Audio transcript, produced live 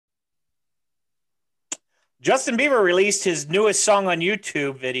Justin Bieber released his newest song on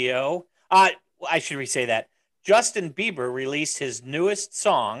YouTube video. I should re-say that. Justin Bieber released his newest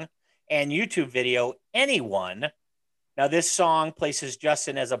song and YouTube video, Anyone. Now, this song places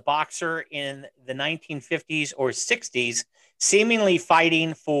Justin as a boxer in the 1950s or 60s, seemingly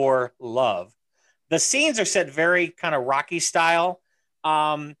fighting for love. The scenes are set very kind of Rocky style,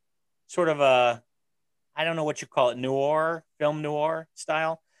 sort of a, I don't know what you call it, noir, film noir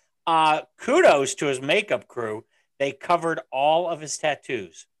style. Kudos to his makeup crew. They covered all of his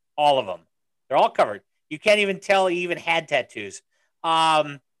tattoos, all of them. They're all covered. You can't even tell he even had tattoos.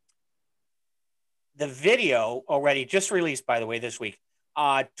 The video already just released, by the way, this week.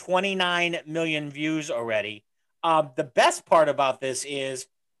 29 million views already. The best part about this is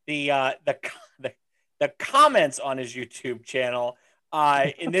the comments on his YouTube channel.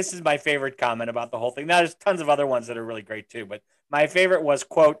 And this is my favorite comment about the whole thing. Now, there's tons of other ones that are really great too, but my favorite was,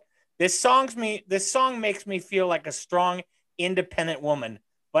 quote, This song makes me feel like a strong, independent woman,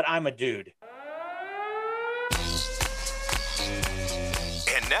 but I'm a dude.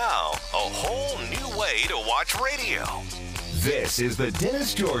 And now, a whole new way to watch radio. This is the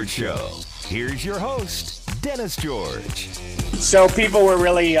Dennis George Show. Here's your host, Dennis George. So people are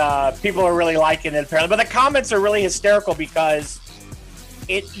really liking it apparently, but the comments are really hysterical because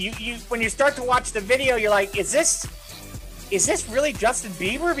you when you start to watch the video, you're like, is this really Justin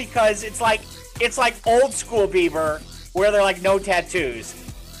Bieber? Because it's like old school Bieber where they're like no tattoos.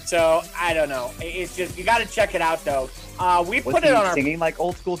 So I don't know. It's just, you got to check it out though. We put it on our singing like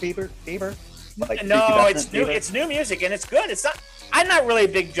old school Bieber. Like no, it's new. Bieber? It's new music and it's good. It's not. I'm not really a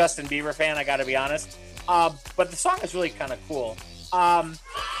big Justin Bieber fan. I got to be honest. But the song is really kind of cool.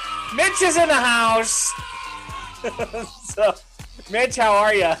 Mitch is in the house. So, Mitch, how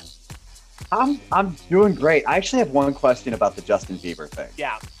are you? I'm doing great. I actually have one question about the Justin Bieber thing.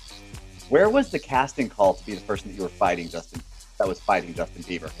 Yeah. Where was the casting call to be the person that you were fighting Justin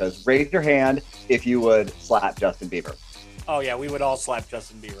Bieber? Because raise your hand if you would slap Justin Bieber. Oh yeah, we would all slap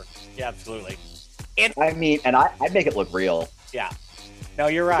Justin Bieber. Yeah, absolutely. And I'd make it look real. Yeah. No,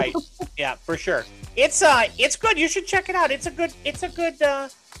 you're right. Yeah, for sure. It's good. You should check it out. It's a good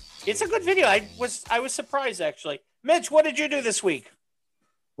video. I was surprised actually. Mitch, what did you do this week?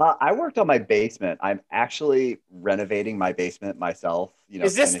 I worked on my basement. I'm actually renovating my basement myself.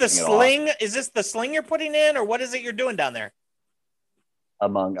 Is this the sling? Is this the sling you're putting in, or what is it you're doing down there?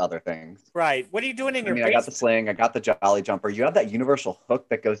 Among other things. Right. What are you doing in your basement? I got the sling. I got the jolly jumper. You have that universal hook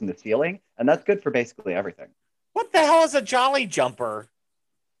that goes in the ceiling, and that's good for basically everything. What the hell is a jolly jumper?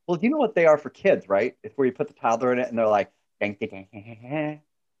 Well, you know what they are for kids, right? It's where you put the toddler in it, and they're like, dang, dang, dang, dang, dang.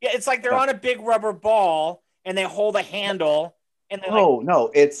 Yeah, it's like they're on a big rubber ball, and they hold a handle. And no,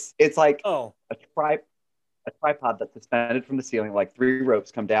 it's like a tripod that's suspended from the ceiling. Like 3 ropes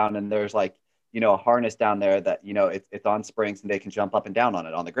come down, and there's like, a harness down there that, it's on springs, and they can jump up and down on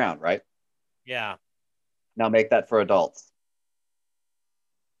it on the ground, right? Yeah. Now make that for adults.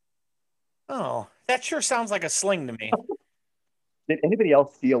 Oh, that sure sounds like a sling to me. Did anybody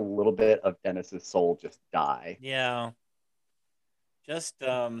else see a little bit of Dennis's soul just die? Yeah. Just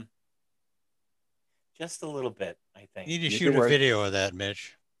a little bit, I think. You need to shoot a video of that,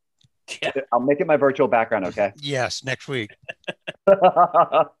 Mitch. Yeah. I'll make it my virtual background, okay? Yes, next week.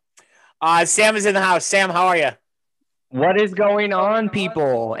 Sam is in the house. Sam, how are you? What is going on,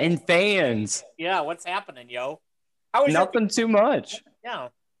 people and fans? Yeah, what's happening, yo? Nothing too much. Yeah.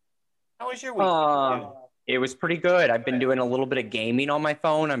 How was your week? It was pretty good. I've been doing a little bit of gaming on my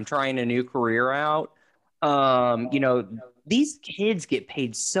phone. I'm trying a new career out. These kids get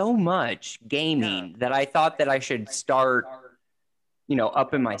paid so much gaming that I thought that I should start,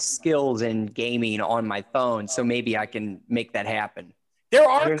 upping my skills in gaming on my phone. So maybe I can make that happen. There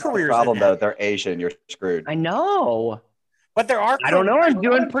are Here's careers. The problem, though. They're Asian. You're screwed. I know. But there are. I don't know. I'm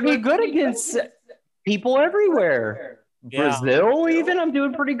doing pretty good against people everywhere. Yeah. Brazil, even. I'm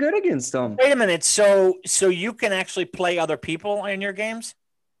doing pretty good against them. Wait a minute. So you can actually play other people in your games?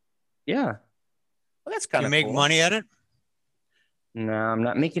 Yeah. Well, that's kind of cool. You make money at it? No, I'm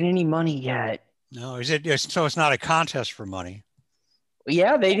not making any money yet. No, is it? So it's not a contest for money.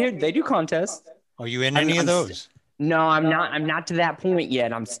 Yeah, they do. They do contests. Are you in any of those? No, I'm not. I'm not to that point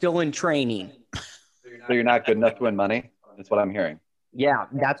yet. I'm still in training. So you're not good enough to win money? That's what I'm hearing. Yeah,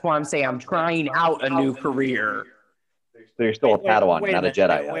 that's why I'm saying I'm trying out a new career. So you're still a Padawan, not a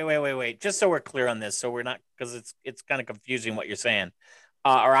Jedi. Wait. Just so we're clear on this, so we're not, because it's kind of confusing what you're saying.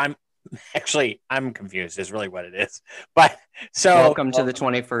 Or I'm confused is really what it is. But so welcome to the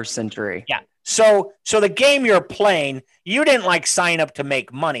 21st century. Yeah. So the game you're playing, you didn't like sign up to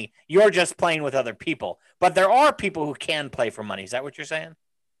make money. You're just playing with other people. But there are people who can play for money. Is that what you're saying?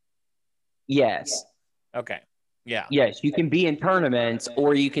 Yes. Okay. Yeah. Yes, you can be in tournaments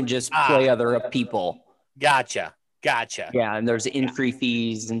or you can just Ah. play other people. Gotcha. Yeah, and there's entry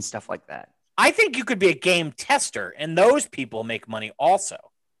fees and stuff like that. I think you could be a game tester, and those people make money also.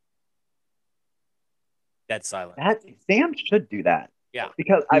 Dead silent. Sam should do that. Yeah.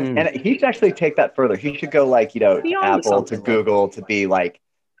 Because and he should actually take that further. He should go like, to Apple, to Google, to be like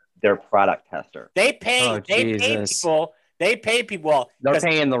their product tester. They pay people. They pay people. Well, they're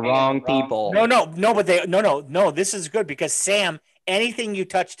paying the wrong people. No. This is good because Sam, anything you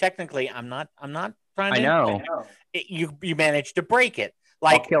touch technically, I'm not trying to. I know. You managed to break it.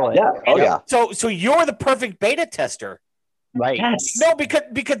 Like, I'll kill it. Yeah. Oh yeah. So you're the perfect beta tester. Right. Yes. No, because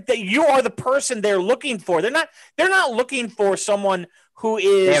you are the person they're looking for. They're not looking for someone who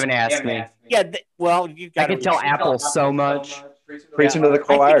is. They haven't asked me. Yeah. You got. I can tell Apple so much. Preaching to the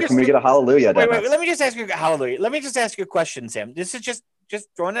choir. Can we get a hallelujah? Wait. Let me just ask you hallelujah. Let me just ask you a question, Sam. This is just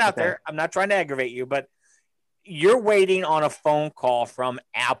throwing it out there. I'm not trying to aggravate you, but you're waiting on a phone call from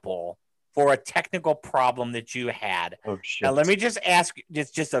Apple for a technical problem that you had. Oh shit. Now let me just ask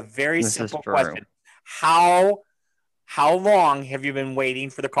just a very simple question. How long have you been waiting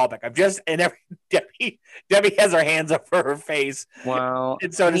for the callback? Debbie has her hands up for her face. Well,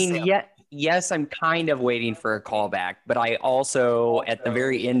 And so yes, I'm kind of waiting for a callback, but I also, at the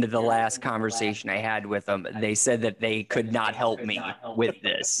very end of the last conversation I had with them, they said that they could not help me with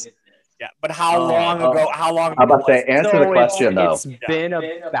this. Yeah, but how long ago? How long? How about they answer the question though? It's been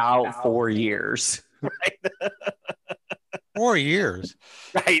about 4 years. Right. 4 years.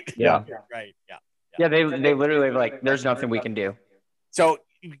 Right. Yeah. Right. Yeah. Yeah, they literally like, there's nothing we can do. So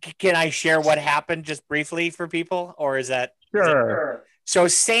can I share what happened just briefly for people, or is that Sure. So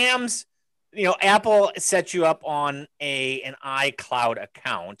Sam's, Apple set you up on an iCloud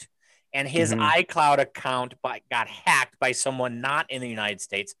account, and his iCloud account got hacked by someone not in the United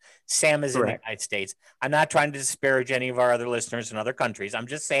States. Sam is in the United States. I'm not trying to disparage any of our other listeners in other countries. I'm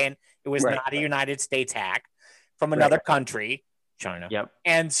just saying it was not a United States hack from another country, China. Yep.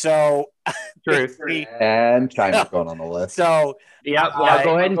 And so, and China's going on the list. So, yeah,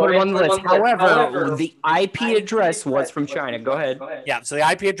 go ahead and put it on the list. However, the IP address was from China. Go ahead. Yeah, so the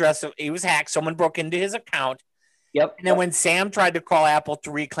IP address, it was hacked. Someone broke into his account. Yep. And then when Sam tried to call Apple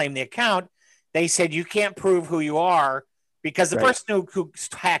to reclaim the account, they said you can't prove who you are because the person who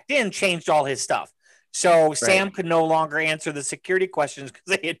hacked in changed all his stuff. So Sam could no longer answer the security questions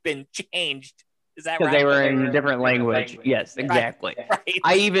because they had been changed. Is that right? Because they were in a different language. Yes, exactly. Right.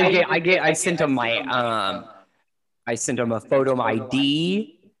 I sent him I sent him a photo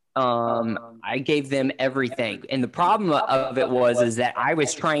ID. I gave them everything. And the problem of it is that I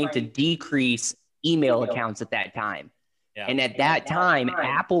was trying to decrease email accounts at that time. Yeah. And at that time,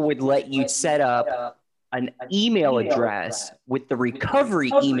 Apple would let you set up an email address with the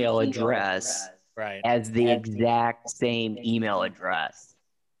recovery email address as the exact same email address.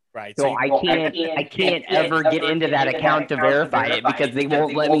 Right. So I can't ever get into that account to verify it because they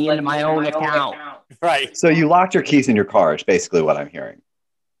won't let me into my own account. Right. So you locked your keys in your car is basically what I'm hearing.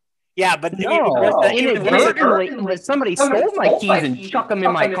 Yeah, but inadvertently, somebody stole my keys and chuck them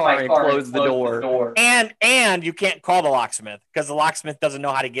in my car and closed the door. And you can't call the locksmith because the locksmith doesn't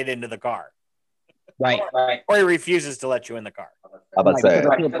know how to get into the car. Right. Or he refuses to let you in the car. How about say?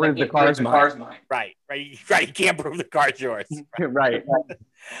 I can't prove the car's mine. Right. You can't prove the car's yours. Right.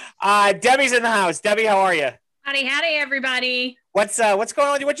 Debbie's in the house. Debbie, how are you? Howdy, everybody. What's going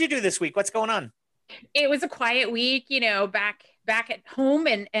on? What'd you do this week? What's going on? It was a quiet week, back at home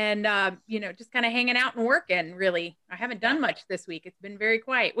and just kind of hanging out and working. Really, I haven't done much this week. It's been very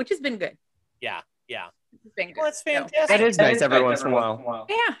quiet, which has been good. Yeah. It's been good. Well, that's fantastic. That is nice every once in a while.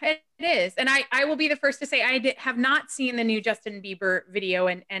 Yeah, it is. And I will be the first to say I have not seen the new Justin Bieber video.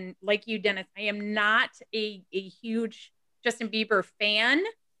 And like you, Dennis, I am not a huge Justin Bieber fan.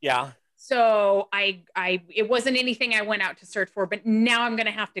 Yeah. So it wasn't anything I went out to search for, but now I'm going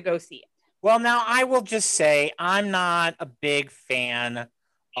to have to go see it. Well, now I will just say I'm not a big fan.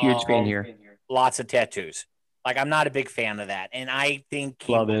 Huge fan here. Lots of tattoos. Like I'm not a big fan of that. And I think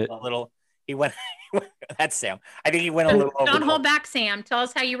he went that's Sam. I think he went a little over. Don't hold back, Sam. Tell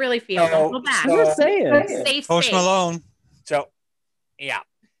us how you really feel. Don't hold back. I'm just saying. Safe Post space. Malone. So, yeah.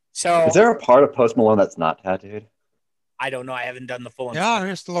 So is there a part of Post Malone that's not tattooed? I don't know. I haven't done the full. Yeah,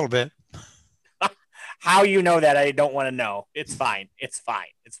 just a little bit. How you know that? I don't want to know. It's fine.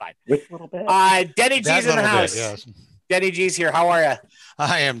 Which little bit? Denny G's in the house. Yes. Denny G's here. How are you?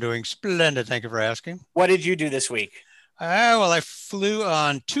 I am doing splendid. Thank you for asking. What did you do this week? Well, I flew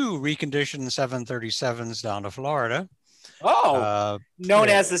on 2 reconditioned 737s down to Florida. Oh, known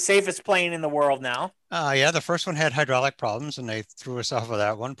as the safest plane in the world now. Yeah, the first one had hydraulic problems, and they threw us off of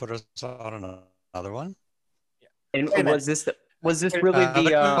that one, put us on another one. And Wait a minute. was this really The the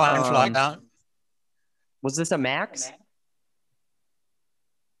Flying Fly down. was this a Max?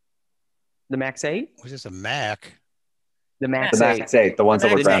 The Max 8? Was this a Mac? The Max The 8. Max 8, the ones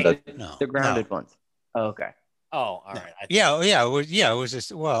that were Max 8. grounded. No. The grounded no. ones. Oh, okay. Oh, all No. right. Yeah, it was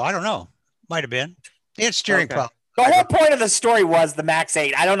just, well, I don't know. Might have been. They had steering Okay. problem. The whole point of the story was the Max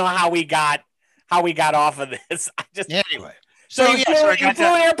 8. I don't know how we got off of this. I just Anyway. so So, you yeah, flew, so I you got flew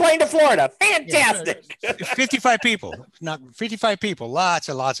to- an airplane to Florida. Fantastic. 55 people. Not 55 people. Lots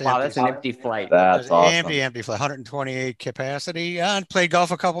and lots of Wow, empty that's an empty flight. That's awesome. Empty flight, 128 capacity. And played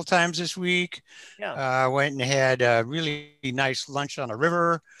golf a couple times this week. Yeah. Went and had a really nice lunch on the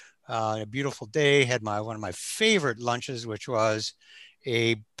river. A beautiful day. Had one of my favorite lunches, which was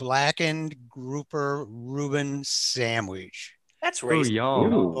a blackened grouper Reuben sandwich. That's Oh, racist.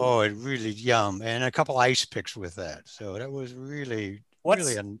 yum. Ooh. Oh, it really yum, and a couple ice picks with that. So that was really What's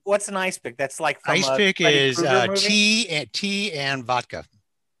really what's an ice pick? That's like from ice a pick Freddy is Krueger movie? tea and vodka.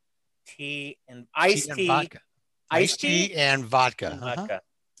 Tea and iced and tea. vodka. Iced Iced tea tea and vodka. and vodka.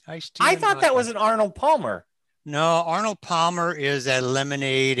 Iced tea. I and thought that vodka. was an Arnold Palmer. No, Arnold Palmer is a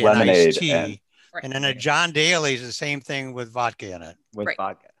lemonade and Lemonade iced tea. and- Right. And then a John Daly is the same thing with vodka in it. With Right.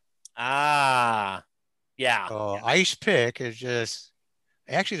 vodka. Ah, yeah. So ice pick is just,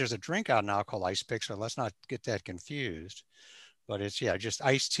 actually there's a drink out now called ice pick, so let's not get that confused. But it's, just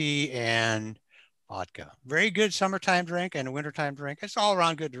iced tea and vodka. Very good summertime drink and a wintertime drink. It's all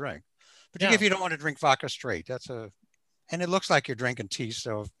around good drink. Particularly if you don't want to drink vodka straight. And it looks like you're drinking tea,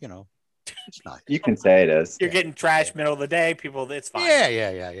 so, it's not. You can say it is. You're getting trash middle of the day. People, it's fine.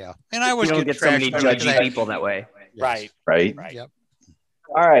 Yeah. And I was You don't getting get so many trashed because judgy I- people that way. Yes. Right. Right? Right. Yep.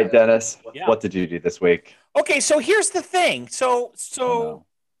 All right, Dennis. Yeah. What did you do this week? Okay, so here's the thing. So Oh, no.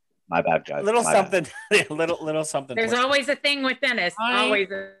 My bad, guys. little My bad. something, little something. There's for you. always a thing with Dennis. Always.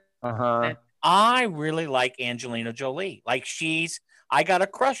 Uh-huh. I really like Angelina Jolie. Like I got a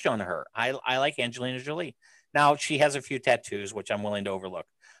crush on her. I like Angelina Jolie. Now she has a few tattoos, which I'm willing to overlook,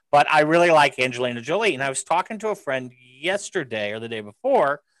 but I really like Angelina Jolie. And I was talking to a friend yesterday or the day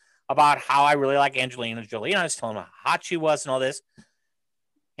before about how I really like Angelina Jolie. And I was telling him how hot she was and all this.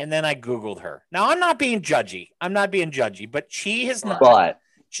 And then I Googled her. Now I'm not being judgy. But she has not, But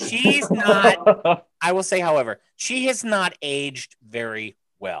she's not, I will say, however, she has not aged very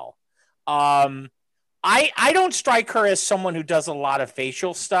well. I don't strike her as someone who does a lot of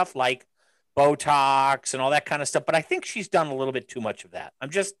facial stuff like Botox and all that kind of stuff, but I think she's done a little bit too much of that. I'm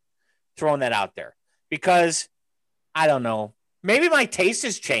just throwing that out there because I don't know. Maybe my taste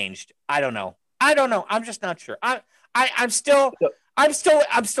has changed. I don't know. I'm just not sure. I'm still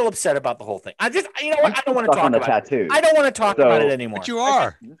upset about the whole thing. I don't want to stuck talk on the about it. tattoos. I don't want to talk So- about it anymore. But you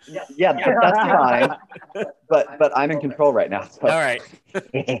are. Yeah, that's fine. But I'm in control right now. So. All right.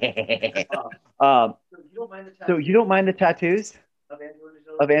 So you don't mind the tattoos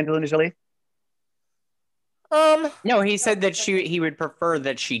of Angelina Jolie? No, he said that he would prefer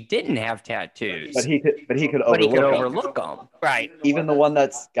that she didn't have tattoos. But he could But he could overlook, overlook them. Right. even the one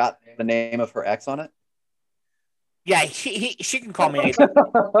that's got the name of her ex on it. Yeah, she can call me anything.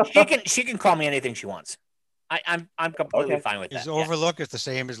 she can call me anything she wants. I'm completely Okay. fine with that. Is yeah. overlook is the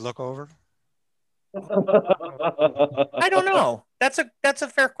same as look over? I don't know. That's a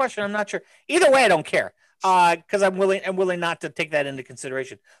fair question. I'm not sure. Either way, I don't care. Because I'm willing not to take that into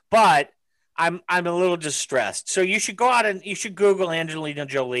consideration. But I'm a little distressed. So you should go out and you should Google Angelina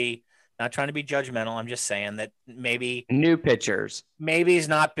Jolie. Not trying to be judgmental. I'm just saying that maybe New pictures. it's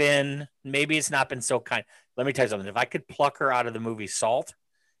not been so kind. Let me tell you something. If I could pluck her out of the movie Salt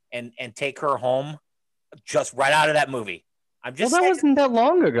and take her home just right out of that movie. I'm Well, just that saying, wasn't that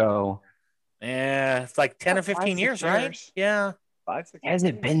long ago. yeah, it's like 10 or 5, 15 6 years, right? years. Yeah. 5, 6 Has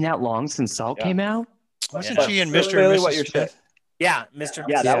it been that long since Salt Yeah. came out? Wasn't Yeah. she in But Mr. clearly and what Mrs. you're saying. Smith? Yeah, Mr.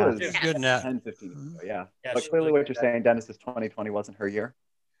 Yeah, that Yeah. was She was good in that. 10, 15 years ago, yeah. Yeah, But she clearly was what you're saying, Dennis, is 2020 wasn't her year.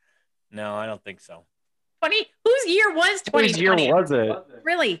 No, I don't think so. 20. Whose year was 2020? Whose year was it?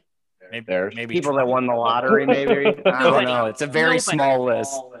 Really? Maybe People Trump. that won the lottery, maybe. I don't Nobody. know. It's a very Nobody. small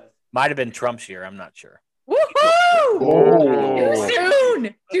list. Might have been Trump's year. I'm not sure. Woohoo! Oh. Too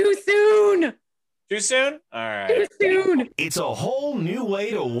soon. Too soon. Too soon? All Too right. soon. It's a whole new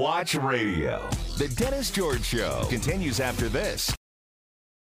way to watch radio. The Dennis George Show continues after this.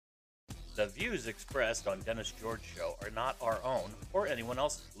 The views expressed on Dennis George Show are not our own or anyone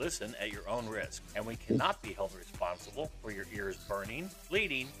else's. Listen at your own risk, and we cannot be held responsible for your ears burning,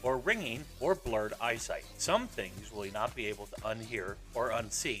 bleeding, or ringing, or blurred eyesight. Some things will not be able to unhear or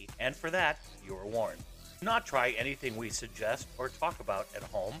unsee, and for that, you are warned. Do not try anything we suggest or talk about at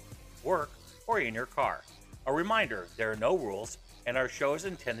home, work, or in your car. A reminder, there are no rules, and our show is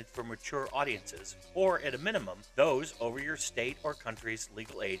intended for mature audiences, or at a minimum, those over your state or country's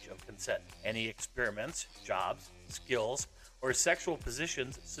legal age of consent. Any experiments, jobs, skills, or sexual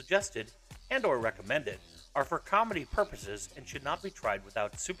positions suggested and or recommended are for comedy purposes and should not be tried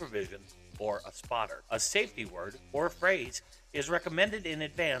without supervision or a spotter. A safety word or phrase is recommended in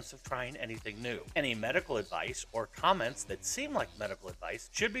advance of trying anything new. Any medical advice or comments that seem like medical advice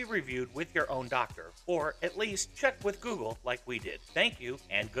should be reviewed with your own doctor, or at least check with Google like we did. Thank you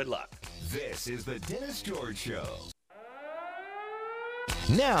and good luck. This is the Dennis George Show.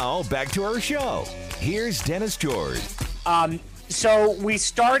 Now, back to our show. Here's Dennis George. So we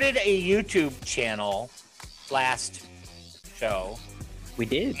started a YouTube channel last show. We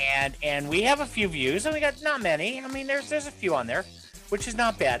did. And we have a few views, and we got not many. I mean, there's a few on there, which is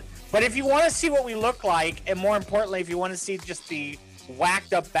not bad. But if you want to see what we look like, and more importantly, if you want to see just the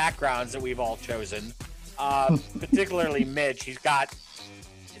whacked up backgrounds that we've all chosen, particularly Mitch, he's got.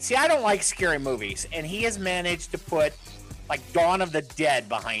 See, I don't like scary movies, and he has managed to put like Dawn of the Dead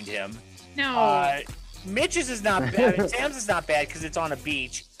behind him. No. Mitch's is not bad. Sam's is not bad because it's on a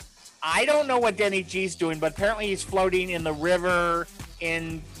beach. I don't know what Denny G's doing, but apparently he's floating in the river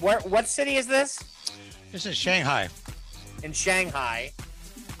in what city is this? This is Shanghai. In Shanghai.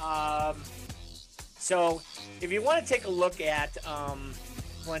 So if you want to take a look at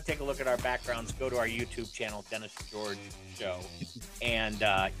our backgrounds, go to our YouTube channel, Dennis George Show, and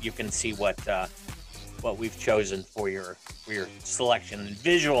you can see what we've chosen for your selection and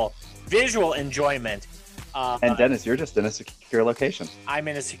visual enjoyment. And Dennis, you're just in a secure location. I'm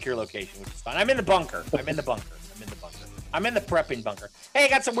in a secure location, which is fine. I'm in the bunker. I'm in the prepping bunker. Hey, I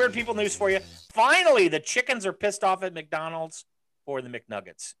got some weird people news for you. Finally, the chickens are pissed off at McDonald's for the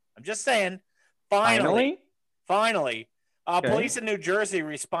McNuggets. I'm just saying. Finally. Okay. Police in New Jersey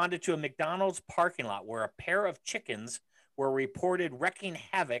responded to a McDonald's parking lot where a pair of chickens were reported wreaking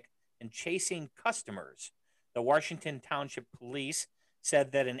havoc and chasing customers. The Washington Township Police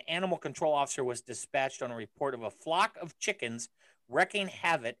said that an animal control officer was dispatched on a report of a flock of chickens wreaking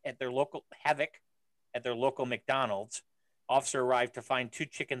havoc at their local McDonald's. Officer arrived to find two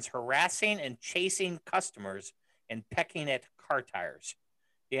chickens harassing and chasing customers and pecking at car tires.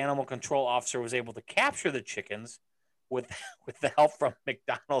 The animal control officer was able to capture the chickens with the help from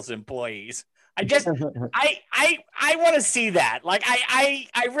McDonald's employees. I want to see that. Like I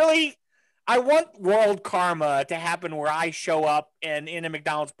want world karma to happen where I show up and in a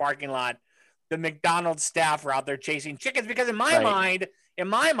McDonald's parking lot, the McDonald's staff are out there chasing chickens, because in my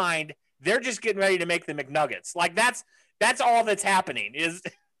mind, they're just getting ready to make the McNuggets. Like that's all that's happening is.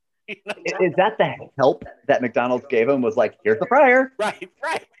 You know? Is that the help that McDonald's gave him? Was like, here's the fryer. Right.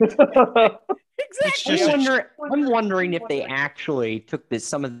 Exactly. I'm wondering if they actually took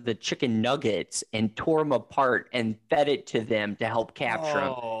some of the chicken nuggets and tore them apart and fed it to them to help capture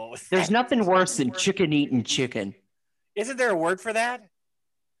them. There's nothing worse than chicken eating chicken. Isn't there a word for that?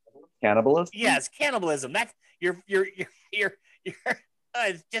 Cannibalism? Yes, cannibalism. That's you're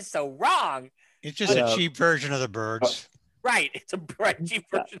it's just so wrong. It's just a cheap version of the birds. Right. It's a cheap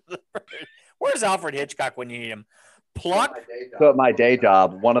version of the bird. Where's Alfred Hitchcock when you need him? Pluck. So at my day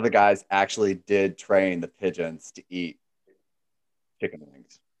job, one of the guys actually did train the pigeons to eat chicken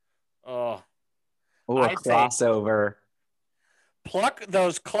wings. Oh, a crossover. Pluck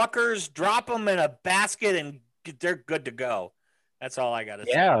those cluckers, drop them in a basket, and they're good to go. That's all I got to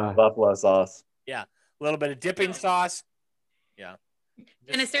say. Yeah. Buffalo sauce. Yeah. A little bit of dipping sauce. Yeah.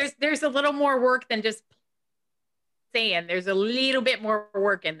 And there's a little more work than just saying. There's a little bit more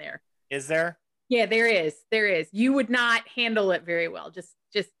work in there. Is there? Yeah, there is. You would not handle it very well. Just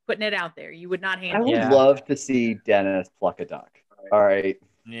putting it out there. You would not handle it. I would love to see Dennis pluck a duck. All right.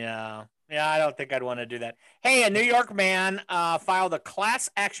 Yeah, I don't think I'd want to do that. Hey, a New York man filed a class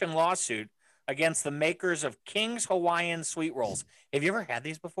action lawsuit against the makers of King's Hawaiian sweet rolls. Have you ever had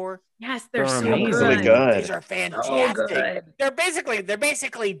these before? Yes, they're so amazing. good. These are fantastic. So they're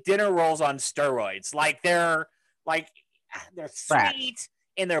basically dinner rolls on steroids. They're sweet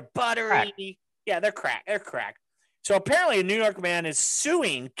and they're buttery. Crack. Yeah, they're crack. So apparently a New York man is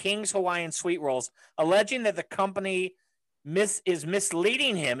suing King's Hawaiian Sweet Rolls, alleging that the company is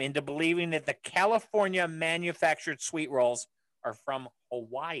misleading him into believing that the California manufactured sweet rolls are from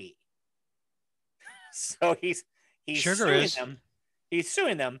Hawaii. So he's suing them. He's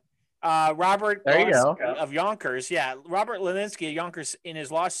suing them. Robert of Yonkers, Robert Leninsky of Yonkers, in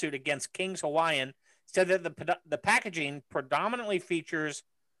his lawsuit against King's Hawaiian, said that the packaging predominantly features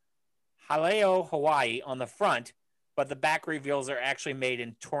Haleo, Hawaii on the front, but the back reveals they're actually made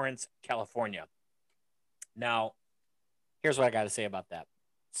in Torrance, California. Now, here's what I got to say about that.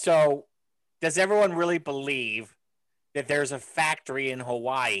 So, does everyone really believe that there's a factory in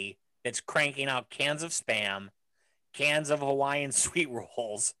Hawaii that's cranking out cans of Spam, cans of Hawaiian sweet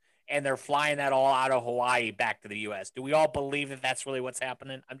rolls, and they're flying that all out of Hawaii back to the U.S. Do we all believe that that's really what's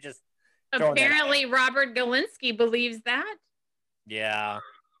happening? I'm just apparently Robert Galinsky believes that. Yeah,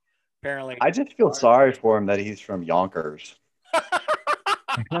 apparently. I just feel sorry for him that he's from Yonkers.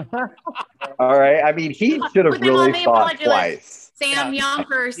 All right. I mean, he should have Put them on really the thought apology twice. list. Sam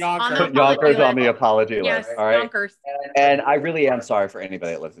Yonkers. Put Yonkers on the apology Yes, list. All right. Yonkers. And I really am sorry for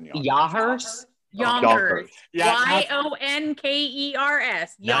anybody that lives in Yonkers. Yahers? Yonkers. Yeah,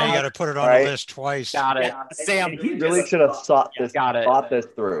 Yonkers. Now you got to put it on Right. the list twice. Got it. Sam, He really should have thought this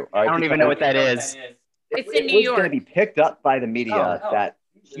through. All right? I don't even know what that is. It's in New It was going to York. be picked up by the media that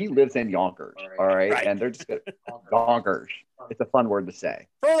he lives in Yonkers. All right. Right. And they're just going to Yonkers. It's a fun word to say.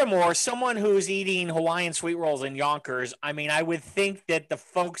 Furthermore, someone who's eating Hawaiian sweet rolls in Yonkers, I mean, I would think that the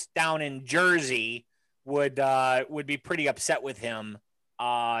folks down in Jersey would be pretty upset with him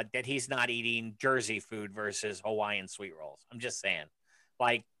that he's not eating Jersey food versus Hawaiian sweet rolls. I'm just saying,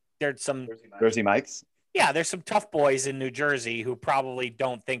 like, there's some Jersey Mike's. Yeah, there's some tough boys in New Jersey who probably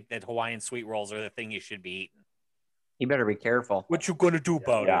don't think that Hawaiian sweet rolls are the thing you should be eating. You better be careful. What you gonna do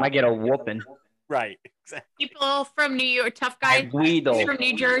about Yeah. it? Might get a whooping. Right. Exactly. People from New York, tough guys Guido. from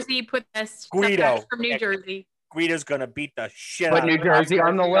New Jersey, put this. Guido. Tough guys from New Jersey. Guido's gonna beat the shit Put out New of Jersey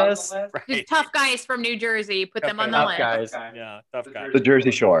on the list. Right. The tough guys from New Jersey, put them on the Tough list. guys. Yeah, tough guy. The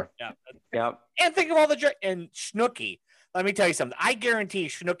Jersey Shore. Yeah. Yep. And think of all the and Snooki. Let me tell you something. I guarantee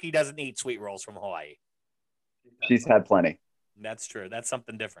Snooki doesn't eat sweet rolls from Hawaii. She's had plenty. That's true. That's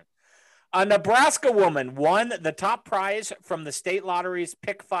something different. A Nebraska woman won the top prize from the state lottery's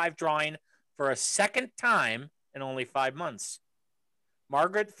Pick 5 drawing for a second time in only 5 months.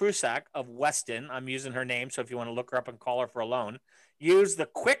 Margaret Frusak of Weston, I'm using her name, so if you want to look her up and call her for a loan, used the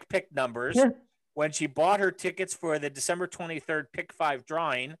quick pick numbers when she bought her tickets for the December 23rd Pick 5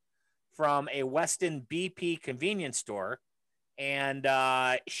 drawing from a Weston BP convenience store. And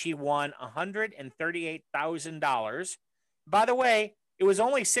she won $138,000. By the way, it was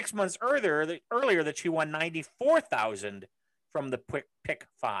only 6 months earlier that she won $94,000 from the quick pick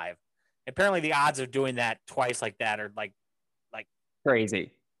 5. Apparently, the odds of doing that twice like that are like Crazy.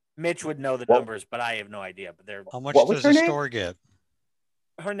 Mitch would know the numbers, but I have no idea. But they're How much What was does her the name? store get?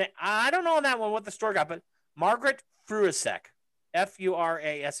 her name. I don't know on that one what the store got, but Margaret Fruasek,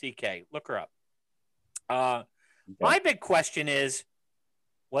 Furasek. Look her up. My big question is,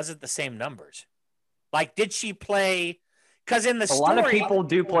 was it the same numbers? Like, did she play? Because in the A story, lot of people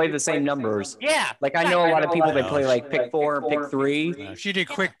do play the same numbers. yeah, Like I know a lot of people that play like pick 4 and pick 3. If she did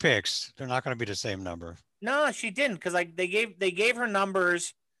quick picks, they're not going to be the same number. No, she didn't, because like they gave her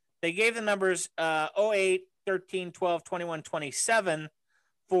numbers. They gave the numbers 08, 13, 12, 21, 27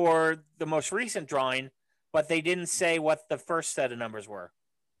 for the most recent drawing, but they didn't say what the first set of numbers were.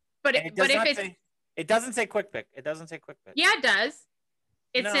 But And it does if not it's say, it doesn't say quick pick. It doesn't say quick pick. yeah, it does.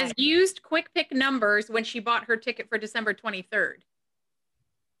 It No. says used quick pick numbers when she bought her ticket for December 23rd.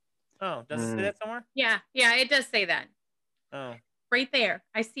 Oh, does it say that somewhere? Yeah, it does say that Oh. right there.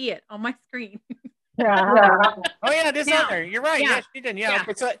 I see it on my screen. Oh yeah, it is Yeah. on there. You're right. Yeah. Yes, she did. Yeah. Yeah.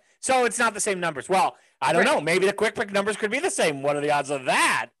 Okay, so it's not the same numbers. Well, I don't Right. know. Maybe the quick pick numbers could be the same. What are the odds of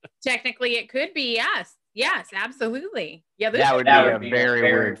that? Technically, it could be. Yes, absolutely. Yeah, That would be a very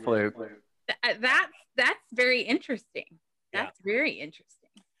weird fluke. that's very interesting. Yeah. That's very interesting.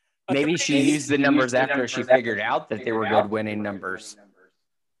 Maybe she used the numbers after she figured out that they were good winning numbers.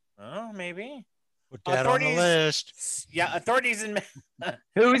 Oh, maybe. Put that on the Authorities- list. Yeah, authorities in.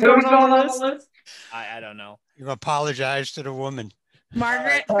 Who's going on the list? I don't know. You apologize to the woman.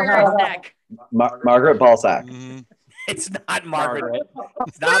 Margaret Furasek. Margaret Balsack. Mhm. It's not Margaret.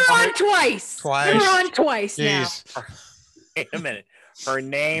 It's Put not her on Margaret. twice. Twice. Put her on twice now. Jeez. Wait a minute. Her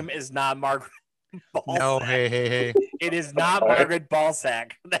name is not Margaret Balsack. No, hey. It is not Margaret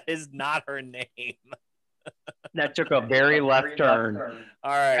Balsack. That is not her name. That took a very left turn.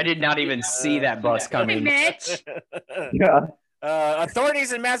 All right. I did not even see that bus Hey, coming. Mitch. Yeah.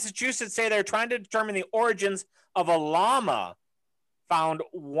 Authorities in Massachusetts say they're trying to determine the origins of a llama found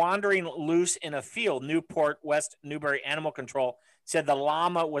wandering loose in a field. Newport West Newbury Animal Control said the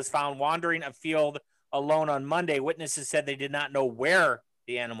llama was found wandering a field alone on Monday. Witnesses said they did not know where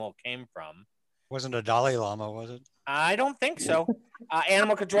the animal came from. Wasn't a Dalai Lama, was it? I don't think so.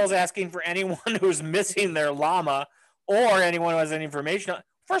 Animal Control is asking for anyone who's missing their llama or anyone who has any information.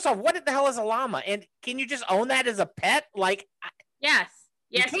 First off, what the hell is a llama? And can you just own that as a pet? Like, Yes,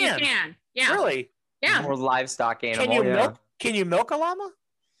 you can. can. Yeah, really? yeah. More livestock animal. Can you yeah. milk? Can you milk a llama?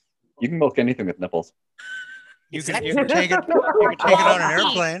 You can milk anything with nipples. You Is can, that- you can take it on an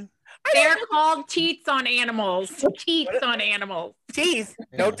airplane. They're called teats on animals. Teats on animals. Teeth?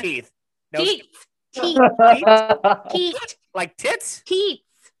 No Yeah. teeth. No Teats. Teats. Teats. like tits? Teats.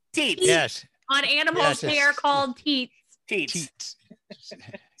 Teats. Yes. On animals, Yes, they yes. are called teats. Teats. Teats.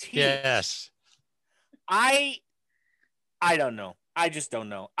 Teats. Yes. I don't know. I just don't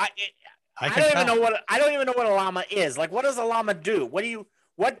know. I can don't even tell. know what a llama is. Like, what does a llama do? What do you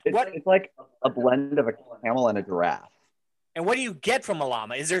what It's like a blend of a camel and a giraffe. and what do you get from a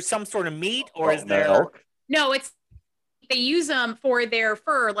llama? Is there some sort of meat, or is there? Milk. No, they use them for their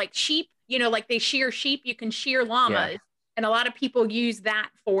fur, like sheep. You know, like they shear sheep. You can shear llamas, and a lot of people use that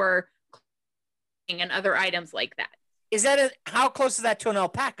for clothing and other items like that. Is that how close is that to an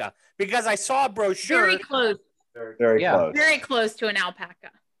alpaca? Because I saw a brochure. Very close. Very close. Very close to an alpaca.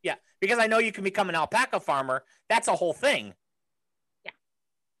 Yeah, because I know you can become an alpaca farmer. That's a whole thing. Yeah.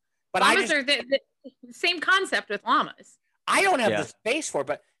 But Llamas are the same concept with llamas. I don't have the space for it.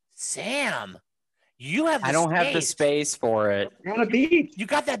 But Sam, you have. I don't have the space for it. You're on a beach. You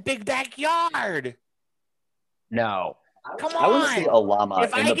got that big backyard. No. Come I want to see on. a llama.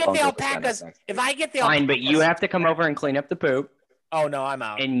 If in I the get the bunker alpacas, if I get the Fine, alpacas, but you have to come over and clean up the poop, oh no, I'm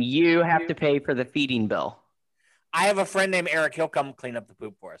out. and you have to pay for the feeding bill. I have a friend named Eric. He'll come clean up the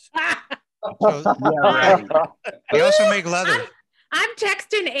poop for us. So, they also make leather. I'm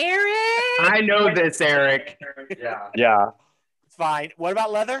texting Eric. I know this, Eric. Yeah. It's fine. What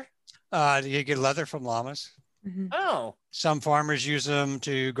about leather? You get leather from llamas. Oh, Some farmers use them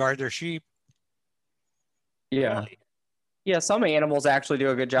to guard their sheep. Yeah. Yeah, some animals actually do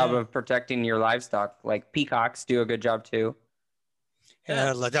a good job of protecting your livestock. Like peacocks do a good job too.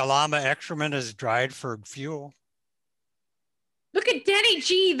 The llama excrement is dried for fuel. Look at Denny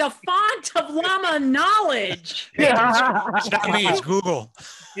G, the font of llama knowledge. It's not me, it's Google.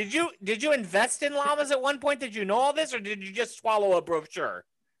 did you invest in llamas at one point? Did you know all this, or did you just swallow a brochure?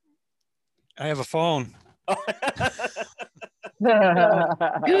 I have a phone.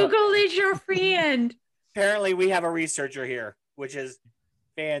 Google is your friend. Apparently, we have a researcher here, which is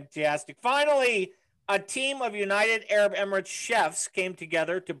fantastic. Finally, a team of United Arab Emirates chefs came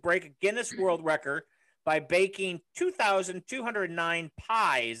together to break a Guinness World Record by baking 2,209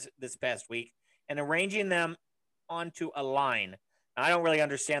 pies this past week and arranging them onto a line. Now, I don't really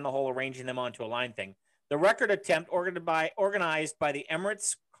understand the whole arranging them onto a line thing. The record attempt organized by the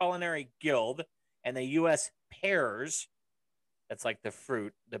Emirates Culinary Guild and the U.S. Pears, that's like the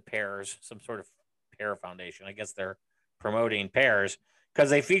fruit, the pears, some sort of pear foundation. I guess they're promoting pears because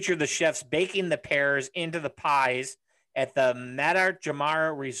they featured the chefs baking the pears into the pies at the Madar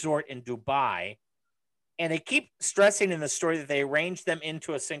Jamara Resort in Dubai. And they keep stressing in the story that they arranged them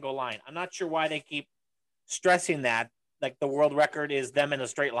into a single line. I'm not sure why they keep stressing that. Like the world record is them in a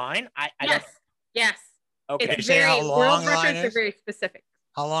straight line. Yes. Okay. Did you It's say how very long world the line records are is? very specific.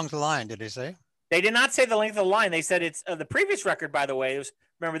 How long's the line, did they say? They did not say the length of the line. They said it's the previous record, by the way, was,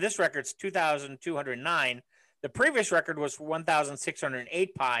 remember this record's 2,209. The previous record was for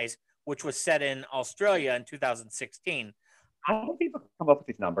 1,608 pies, which was set in Australia in 2016. How do people come up with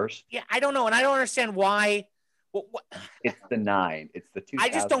these numbers? Yeah, I don't know. And I don't understand why. What, It's the 9. It's the 2. I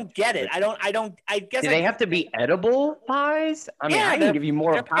just don't get it. I guess Do they have to be edible pies? I mean, Yeah, I they're- can give you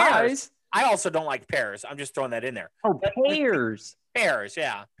more they're pies. pears. I also don't like pears. I'm just throwing that in there. Oh, pears. Pears,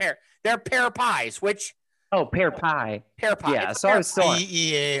 yeah. They're pear pies, which Oh, pear pie. pear pie. Yeah, it's so I pear was still.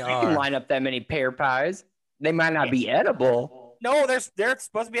 You can Pear. line up that many pear pies. They might not be edible. No, they're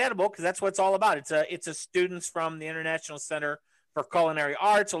supposed to be edible because that's what it's all about. It's a students from the International Center for Culinary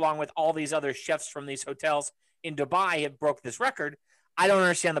Arts, along with all these other chefs from these hotels in Dubai, have broke this record. I don't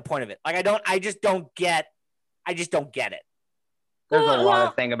understand the point of it. Like I just don't get it. There's a lot Well,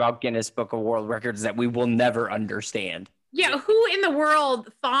 of thing about Guinness Book of World Records that we will never understand. yeah, who in the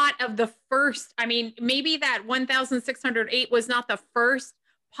world thought of the first? I mean, maybe that 1,608 was not the first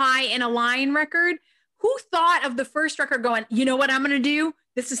pie in a line record. Who thought of the first record going, you know what I'm going to do?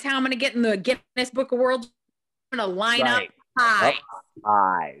 This is how I'm going to get in the Guinness Book of World. I'm going to line Right. up pie.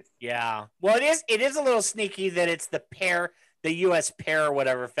 Eyes. Yeah. Well, it is a little sneaky that it's the U.S. pear or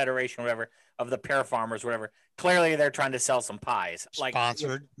whatever, Federation or whatever, of the pear farmers, whatever. Clearly they're trying to sell some pies. Like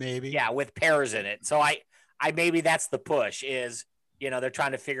Sponsored, maybe. Yeah, with pears in it. So I maybe that's the push is, they're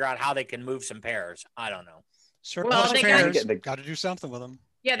trying to figure out how they can move some pears. I don't know. Surplus Well, they pears. got- Got to do something with them.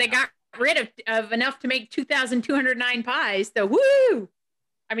 Yeah, they got rid of enough to make 2,209 pies. So, woo!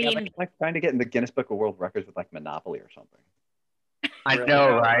 I mean, It's like trying to get in the Guinness Book of World Records with like Monopoly or something. I Really?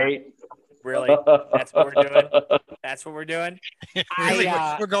 know, right? Really? That's what we're doing? That's what we're doing? Really?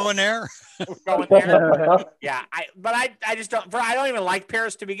 I, We're going there. we're going there. Yeah, I just don't. I don't even like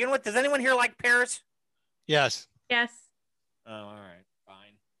pears to begin with. Does anyone here like pears? Yes. yes. Oh, all right,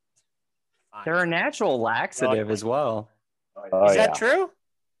 fine. fine. They're a natural laxative as well. Oh, Is yeah. that true?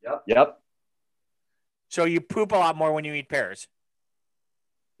 Yep. So you poop a lot more when you eat pears.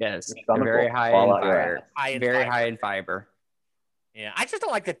 Yes, Your they're stomach very will high fall in out your fiber. ass. High in Very fiber. high in fiber. Yeah, I just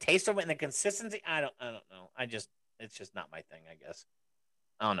don't like the taste of it and the consistency. I don't know. It's just not my thing, I guess.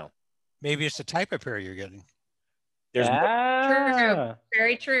 I don't know. Maybe it's the type of pear you're getting. There's True.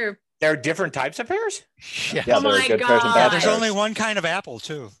 Very true. there are different types of pears. Yeah. Yeah, Oh there are my good pears and God. bad There's pears. only one kind of apple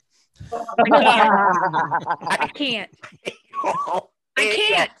too. I can't. I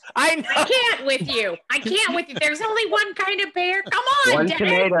can't. I know. I can't with you. I can't with you. There's only one kind of pear. Come on, One Dennis.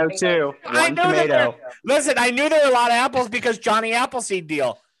 tomato too. I One know that tomato. Listen, I knew there were a lot of apples because Johnny Appleseed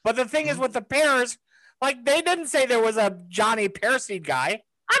deal. But the thing is with the pears, like they didn't say there was a Johnny Pearseed guy.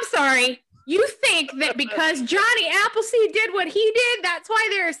 I'm sorry. You think that because Johnny Appleseed did what he did, that's why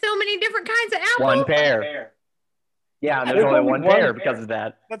there are so many different kinds of apples? One pear. Yeah, there's only one pear because of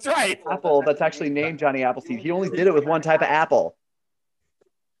that. That's right. Apple that's actually named Johnny Appleseed. He only did it with one type of apple.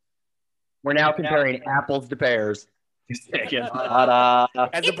 We're now comparing apples to pears. Ta-da.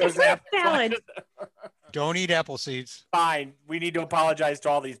 As It's a opposed to fruit apple salad. Don't eat apple seeds. Fine. We need to apologize to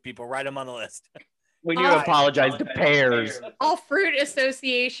all these people. Write them on the list. We need to apologize to pears. All fruit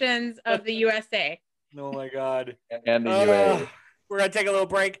associations of the USA. Oh my God. And the UA. We're gonna take a little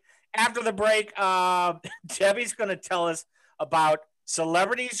break. After the break, Debbie's gonna tell us about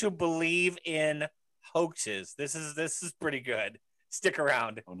celebrities who believe in hoaxes. This is pretty good. Stick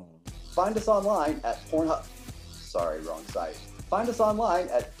around. Oh, no. Find us online at Pornhub. Sorry, wrong site. Find us online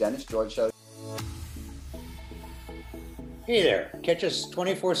at Dennis George Show. Hey there, catch us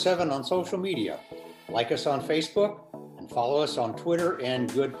 24/7 on social media. Like us on Facebook and follow us on Twitter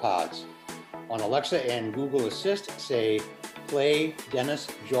and Good Pods. On Alexa and Google Assist, say, play Dennis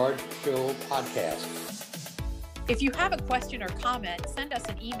George Show podcast. If you have a question or comment, send us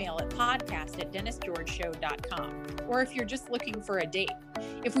an email at podcast@dennisgeorgeshow.com. Or if you're just looking for a date.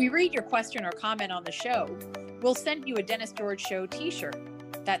 If we read your question or comment on the show, we'll send you a Dennis George Show t-shirt.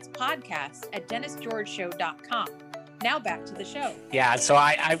 That's podcast@dennisgeorgeshow.com. Now back to the show. Yeah, so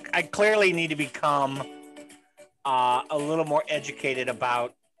I clearly need to become a little more educated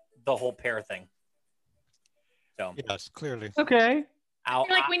about the whole pear thing. So Yes, clearly. Okay. I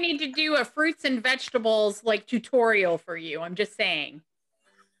feel like we need to do a fruits and vegetables like tutorial for you. I'm just saying.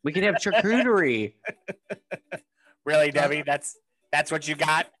 We could have charcuterie. Really, Debbie, that's what you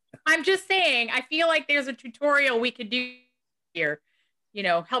got? I'm just saying. I feel like there's a tutorial we could do here. You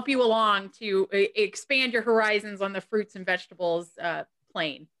know, help you along to expand your horizons on the fruits and vegetables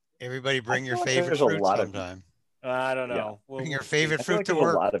plane. Everybody bring your feel like favorite there's a fruit lot of- sometime. I don't know. Yeah. We'll Bring your see. favorite I feel fruit like to there's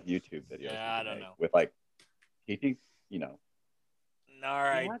work. a lot of YouTube videos. Yeah, I we don't make know. With like teaching, All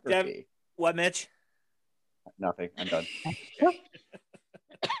right, Deb, geography. what, Mitch? Nothing. I'm done.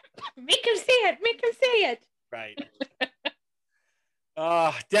 Make him say it. Make him say it. Right.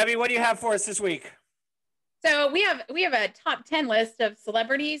 Debbie, what do you have for us this week? So we have a top 10 list of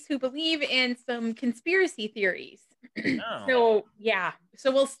celebrities who believe in some conspiracy theories. Oh. So yeah.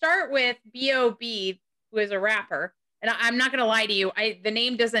 So we'll start with B.O.B., who is a rapper. And I'm not gonna lie to you, the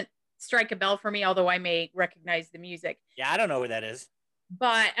name doesn't strike a bell for me, although I may recognize the music. Yeah, I don't know who that is.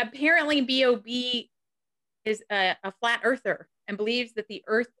 But apparently B.O.B. is a flat earther and believes that the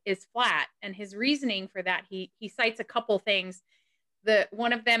earth is flat. And his reasoning for that, he cites a couple things.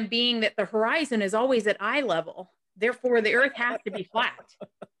 One of them being that the horizon is always at eye level. Therefore, the earth has to be flat.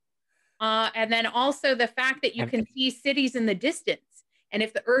 And then also the fact that you can see cities in the distance. And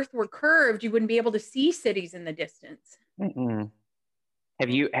if the earth were curved, you wouldn't be able to see cities in the distance. Mm-mm. Have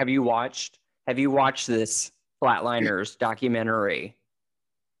you watched this Flatliners documentary?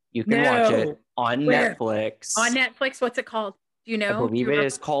 You can watch it on Where? Netflix. On Netflix, what's it called? Do you know? I believe it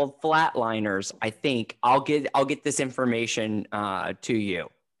is called Flatliners. I think I'll get this information to you.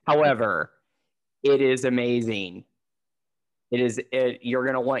 However, it is amazing. You're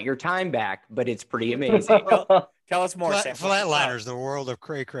gonna want your time back, but it's pretty amazing. Tell us more, Sam. Flatliners, the world of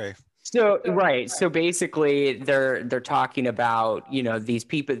cray cray. So right. So basically they're talking about, these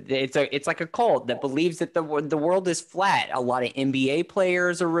people, it's like a cult that believes that the world is flat. A lot of NBA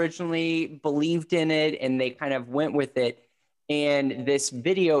players originally believed in it and they kind of went with it. And this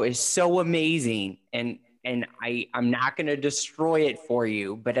video is so amazing. And I'm not going to destroy it for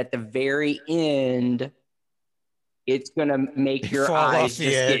you, but at the very end, it's going to make your Fall eyes off the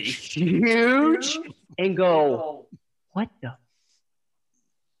just get edge. huge and go, what the?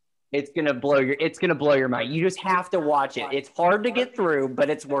 It's gonna blow your mind. You just have to watch it. It's hard to get through, but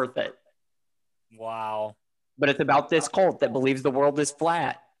it's worth it. Wow. But it's about this cult that believes the world is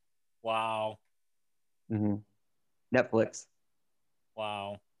flat. Wow. Mm-hmm. Netflix.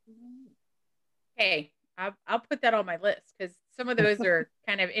 Wow. Hey, I'll put that on my list because some of those are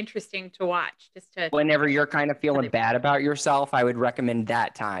kind of interesting to watch. Just to Whenever you're kind of feeling bad about yourself, I would recommend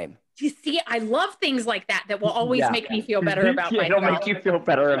that time. you see, I love things like that that will always make me feel better about Yeah, myself. it'll make you feel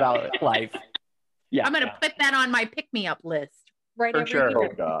better about life. Yeah, I'm gonna put that on my pick-me-up list. Right. for sure. Oh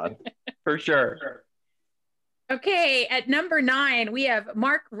God. For sure. Okay, at number 9, we have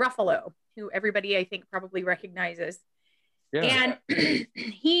Mark Ruffalo, who everybody I think probably recognizes. Yeah. And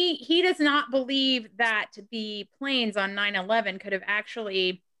he does not believe that the planes on 9/11 could have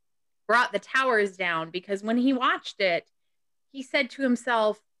actually brought the towers down, because when he watched it, he said to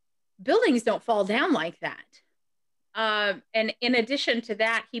himself, buildings don't fall down like that. And in addition to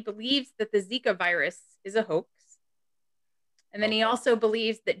that, he believes that the Zika virus is a hoax. And then he also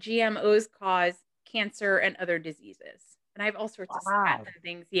believes that GMOs cause cancer and other diseases. And I have all sorts of stats and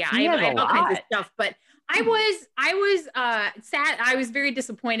things. Yeah, I have all kinds of stuff. But I was sad. I was very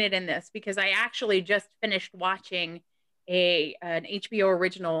disappointed in this because I actually just finished watching an HBO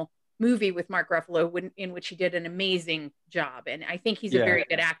original movie with Mark Ruffalo in which he did an amazing job. And I think he's a very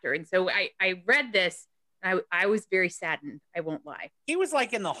good actor. And so I read this. I was very saddened. I won't lie. He was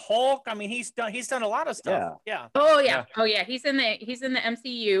like in the Hulk. I mean, he's done a lot of stuff. Yeah. Oh yeah. Oh yeah. He's in the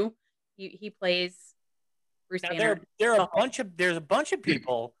MCU. He plays Bruce Banner. There's a bunch of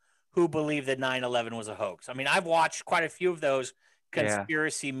people who believe that 9/11 was a hoax. I mean, I've watched quite a few of those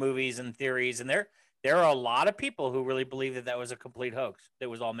conspiracy movies and theories, and there are a lot of people who really believe that was a complete hoax. That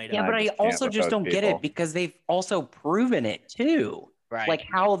was all made up. Yeah, but I also just don't get it because they've also proven it too. Right. Like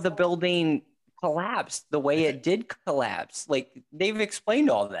how the building collapsed the way it did collapse. Like they've explained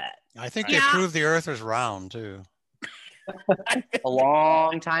all that. I think they proved the Earth was round too. A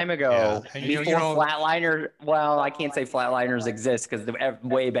long time ago. Yeah. And Before flatliners, well, I can't say flatliners exist because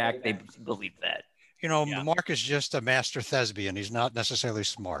way back they believed that. Mark is just a master thespian. He's not necessarily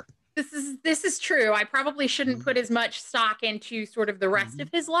smart. This is true. I probably shouldn't put as much stock into sort of the rest of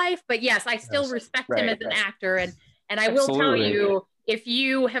his life, but yes, I still respect him as an actor, and I will tell you, if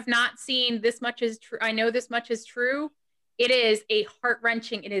you have not seen This Much Is True, I Know This Much Is True, it is a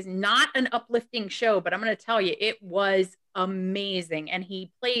heart-wrenching, it is not an uplifting show, but I'm going to tell you, it was amazing. And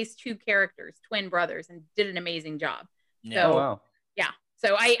he plays 2 characters, twin brothers, and did an amazing job. Yeah. So,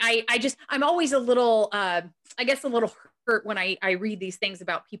 So I'm always a little, I guess a little hurt when I read these things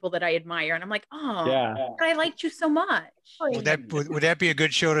about people that I admire. And I'm like, but I liked you so much. Would that be a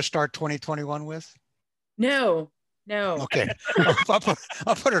good show to start 2021 with? No. Okay.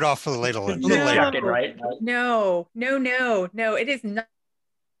 I'll put it off for a little later. Right? No. It is not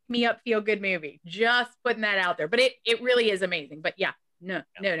me up feel good movie. Just putting that out there. But it really is amazing. But no.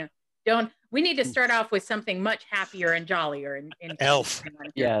 We need to start off with something much happier and jollier. And Elf.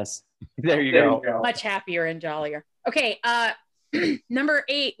 Yes. There you go. Much happier and jollier. Okay. Number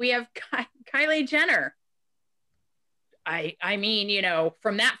 8, we have Kylie Jenner. I mean,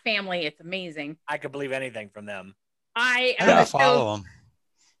 from that family, it's amazing. I could believe anything from them. I don't follow them.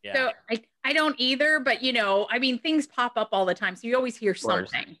 Yeah. So I don't either, but I mean, things pop up all the time, so you always hear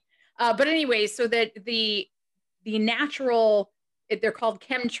something. But anyway, so that the natural, they're called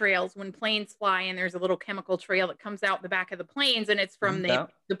chemtrails when planes fly, and there's a little chemical trail that comes out the back of the planes, and it's from the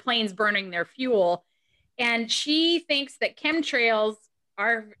planes burning their fuel. And she thinks that chemtrails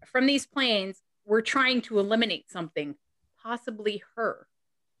are from these planes. We're trying to eliminate something, possibly her.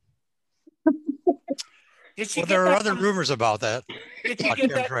 There are other rumors about that. Did she get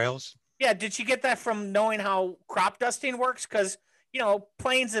chemtrails? Yeah, did she get that from knowing how crop dusting works? Because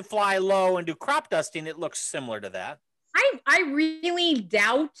planes that fly low and do crop dusting, it looks similar to that. I really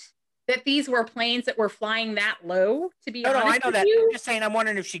doubt that these were planes that were flying that low. To be honest, I know with that. you. I'm just saying, I'm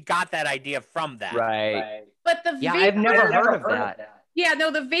wondering if she got that idea from that. Right. But I've never heard of that. Yeah, no,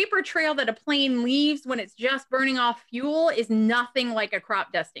 the vapor trail that a plane leaves when it's just burning off fuel is nothing like a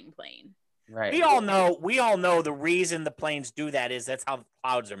crop dusting plane. Right. We all know the reason the planes do that is that's how the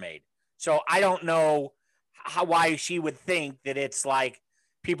clouds are made. So I don't know why she would think that it's like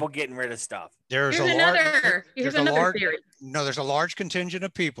people getting rid of stuff. Here's another theory. No, there's a large contingent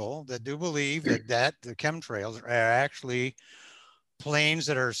of people that do believe that the chemtrails are actually planes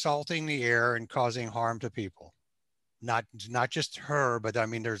that are salting the air and causing harm to people. Not just her, but I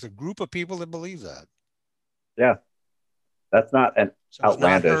mean, there's a group of people that believe that. Yeah, that's not an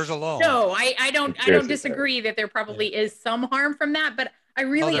outlandish. Not hers alone. No, I don't disagree that there probably is some harm from that, but I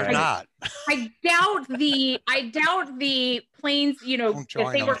really not. I doubt the planes,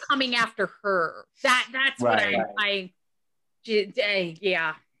 if they were coming after her. That's right. what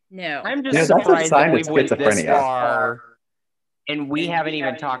no. I'm just surprised that we've went this far and we haven't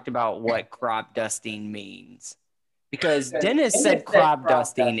even talked about what crop dusting means. Because Dennis said crop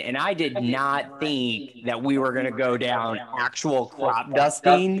dusting, and I did not think that we were going to go down actual crop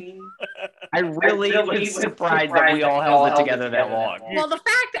dusting. I really was surprised that we all held it together that long. Well, the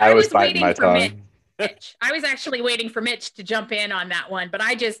fact I was was biting my waiting for tongue. Mitch. I was actually waiting for Mitch to jump in on that one, but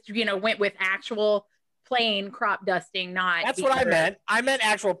I just, went with actual plain crop dusting, not. That's what I meant. I meant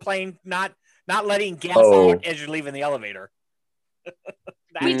actual plain, not letting gas Oh. out as you're leaving the elevator.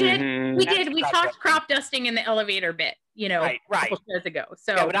 We did. Mhm. We That's did. We crop talked dusting. crop dusting in the elevator bit, Right. a couple shows ago.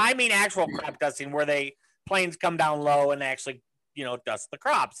 So Yeah, but I mean actual crop dusting where planes come down low and actually, dust the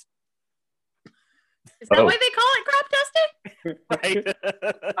crops. is that Oh. why they call it crop dusting?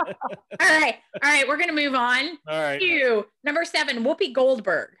 Right. All right. We're gonna move on All right. to number 7, Whoopi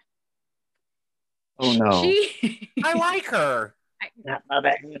Goldberg. Oh no. She, I like her. I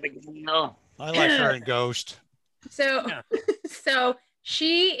like her in Ghost. so, Yeah. so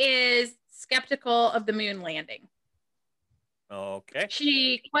she is skeptical of the moon landing. Okay.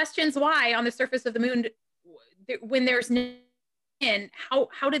 She questions why on the surface of the moon, when there's no wind,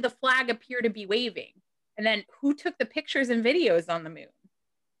 how did the flag appear to be waving? And then who took the pictures and videos on the moon?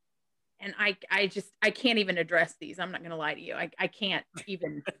 And I can't even address these. I'm not going to lie to you. I can't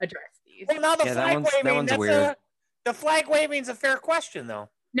even address these. Well, now the Yeah, that flag one's- that waving. one's That's weird. the flag waving's a fair question, though.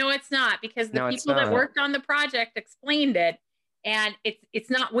 No, it's not, because the No, it's people that not. worked on the project explained it, and it's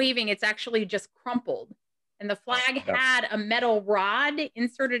not waving. It's actually just crumpled. And the flag Yeah. had a metal rod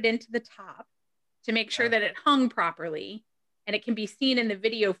inserted into the top to make sure that it hung properly. And it can be seen in the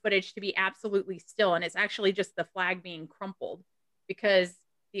video footage to be absolutely still. And it's actually just the flag being crumpled because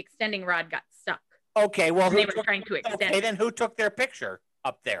the extending rod got stuck. Okay. Well, And they who were took, trying to extend okay, it. then who took their picture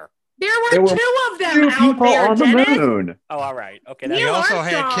up there? There There were were 2 of them 2 out people there, on the Dennis. moon. Oh, all right. Okay. Neil He That's, also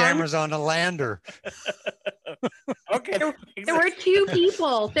had Armstrong. cameras on the lander. okay. There were 2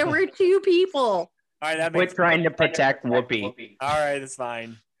 people. There were 2 people. All right. That Quit makes trying to protect Whoopi. All right. That's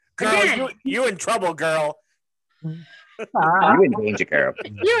fine. Girl, Again. you in trouble, girl. You in danger, girl.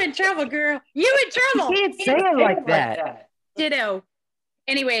 You in trouble, girl. You in trouble. You can't say it like that. Ditto.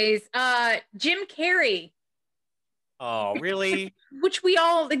 Anyways, Jim Carrey, Oh, really? which we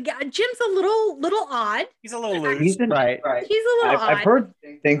all Jim's a little odd. He's a little loose. He's been, Right. He's a little I've odd. heard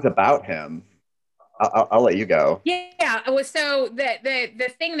things about him. I'll let you go. Yeah. So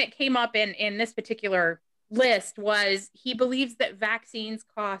the thing that came up in this particular list was he believes that vaccines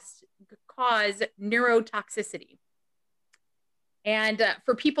cause neurotoxicity. And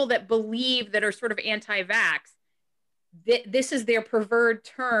for people that believe that are sort of anti-vax, this is their preferred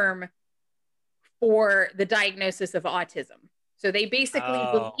term for the diagnosis of autism. So they basically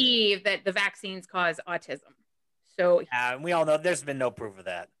Oh. believe that the vaccines cause autism. So We all know there's been no proof of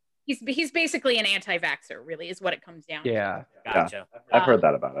that. he's basically an anti-vaxxer, really, is what it comes down to. Yeah. Gotcha. I've heard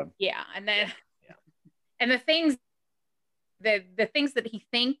that about him. Yeah, and then and the things that he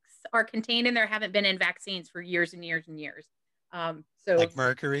thinks are contained in there haven't been in vaccines for years and years and years. So Like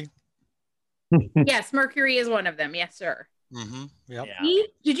Mercury. yes, mercury is one of them. Yes, sir. Mm-hmm. Yep. Yeah.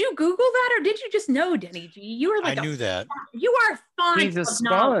 Did you Google that, or did you just know, Denny G? You were like I knew that. you are fond He's a of sponge.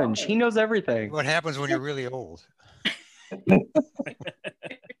 knowledge. He knows everything. What happens when you're really old?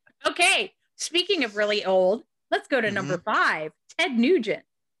 Okay, speaking of really old, let's go to number 5, Ted Nugent.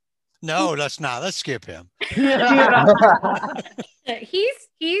 No, let's not. Let's skip him.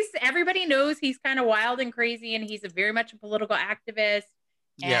 He's everybody knows he's kind of wild and crazy, and he's very much a political activist.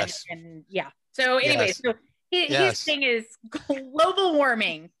 And, Yes. and yeah. So anyway, Yes. so his Yes. thing is global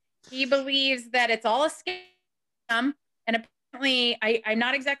warming. He believes that it's all a scam, and apparently, I'm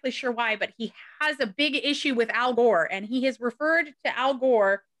not exactly sure why, but he has a big issue with Al Gore, and he has referred to Al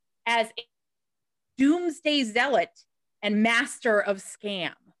Gore as a doomsday zealot and master of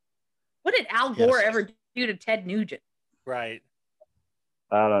scam. What did Al Gore Yes. ever do to Ted Nugent? Right.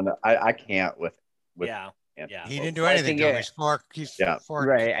 I don't know. I can't with Yeah. Anthony. Yeah. He didn't do I anything think to him. it- He's Yeah.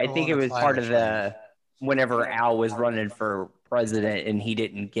 Right. I think it was part of the. whenever Al was running for president and he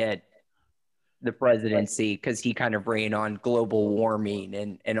didn't get the presidency because he kind of ran on global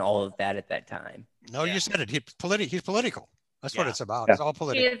warming and all of that at that time. No, Yeah. you said it. He's political. That's what Yeah. it's about. Yeah. It's all He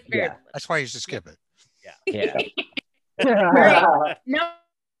political. is very Yeah. That's why you should skip it. Yeah. Right.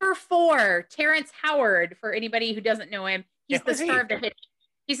 Number 4, Terrence Howard. For anybody who doesn't know him, he's Yeah, the who's he? star of the hit.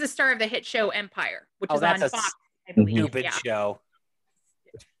 He's the star of the hit show Empire, which Oh, is on that's a Fox, I believe. Stupid Yeah. show.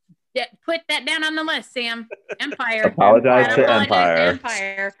 Yeah, put that down on the list, Sam. Empire. Apologize to Apologize Empire.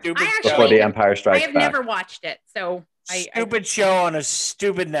 Empire. Stupid I show. Before actually, the Empire I Strikes have Back. never watched it, so I Stupid show on a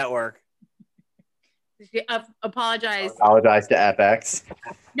stupid network. apologize. Apologize to FX.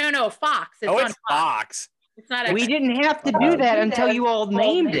 No, Fox. It's Oh, on it's Fox. Fox. It's not. We didn't have to do that until you all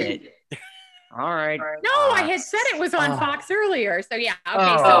named it. All right. No, I had said it was on Fox earlier. So yeah. Okay.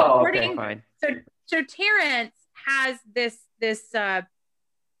 Oh, So okay, according, fine. so Terrence has this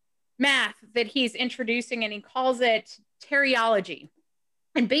math that he's introducing, and he calls it teriology.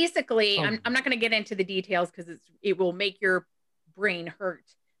 And basically, I'm not going to get into the details because it will make your brain hurt.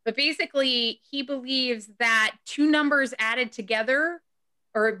 But basically, he believes that two numbers added together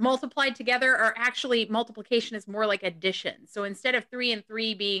or multiplied together are actually, multiplication is more like addition. So instead of 3 and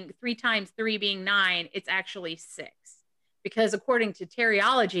 3 being 3 times 3 being 9, it's actually 6. Because according to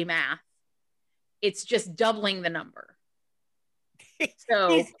teriology math, it's just doubling the number.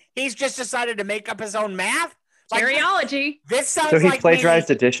 So he's just decided to make up his own math. Teriology. This sounds So he like plagiarized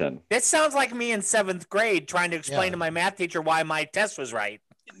me, addition. This sounds like me in 7th grade trying to explain to my math teacher why my test was right.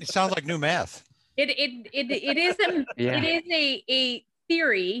 It sounds like new math. It is a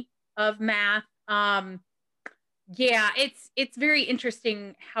theory of math. It's very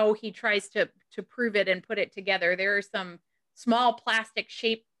interesting how he tries to prove it and put it together. There are some small plastic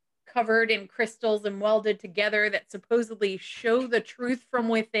shape covered in crystals and welded together that supposedly show the truth from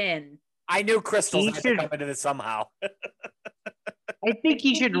within. I knew crystals had to come into this somehow. I think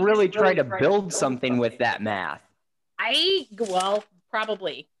he should really try to build something with that math.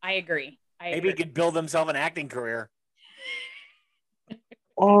 Probably. I agree. Maybe he could build himself an acting career.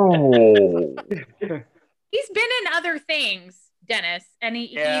 Oh. He's been in other things, Dennis, and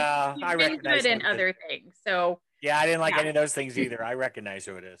he's been good in other things. So yeah, I didn't like any of those things either. I recognize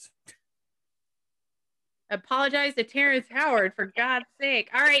who it is. Apologize to Terrence Howard, for God's sake.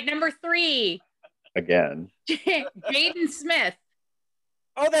 All right, number 3. Again. Jaden Smith.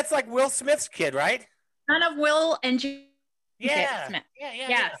 Oh, that's like Will Smith's kid, right? Son of Will and Jaden Smith.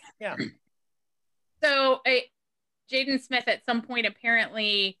 Yeah. So Jaden Smith at some point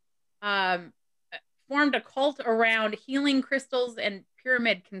apparently formed a cult around healing crystals and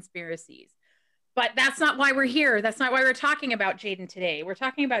pyramid conspiracies. But that's not why we're here. That's not why we're talking about Jaden today. We're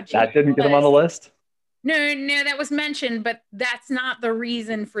talking about Jaden. That didn't get him on the list? No, that was mentioned, but that's not the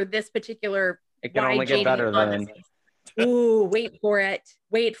reason for this particular. It can only get better then. Ooh, wait for it.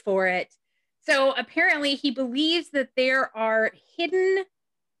 So apparently he believes that there are hidden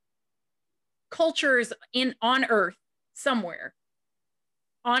cultures on Earth, somewhere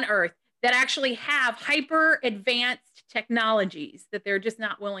on Earth, that actually have hyper advanced technologies that they're just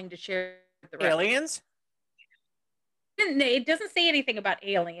not willing to share with the rest. Aliens? It doesn't say anything about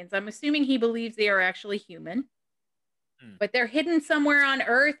aliens. I'm assuming he believes they are actually human. But they're hidden somewhere on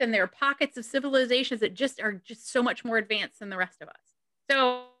Earth, and there are pockets of civilizations that are just so much more advanced than the rest of us.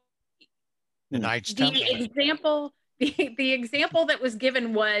 So the example that was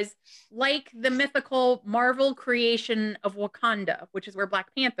given was like the mythical Marvel creation of Wakanda, which is where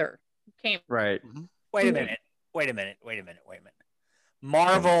Black Panther came from. Right. Wait a minute.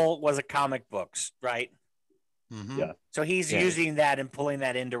 Marvel was a comic books, right? Mm-hmm. Yeah. So he's using that and pulling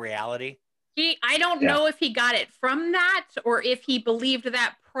that into reality. I don't know if he got it from that or if he believed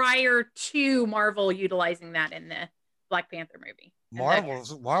that prior to Marvel utilizing that in the Black Panther movie.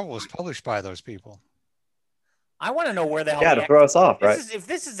 Marvel was published by those people. I want to know where the hell. Yeah, to throw us off, right? If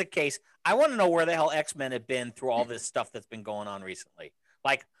this is the case, I want to know where the hell X-Men have been through all this stuff that's been going on recently.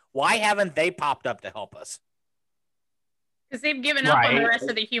 Like, why haven't they popped up to help us? Because they've given up on the rest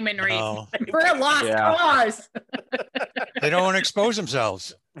of the human race. No. We're a lost cause. They don't want to expose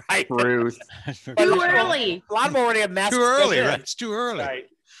themselves. Right. Truth. Too early. A lot of them already have masks. Too early, right? It's too early. Right.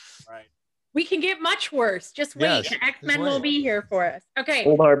 We can get much worse. Just wait. Yes, X-Men will be here for us. Okay.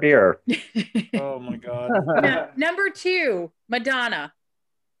 Hold our beer. Oh my God. Number 2, Madonna.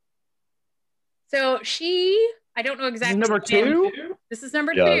 So I don't know exactly. Number 2? This is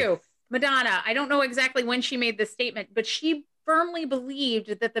number Yes. 2. Madonna. I don't know exactly when she made this statement, but she firmly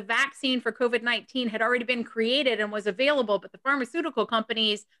believed that the vaccine for COVID-19 had already been created and was available, but the pharmaceutical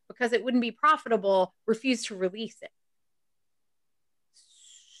companies, because it wouldn't be profitable, refused to release it.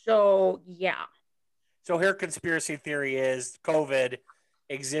 So, yeah. So her conspiracy theory is COVID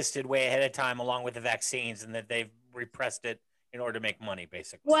existed way ahead of time along with the vaccines and that they've repressed it in order to make money,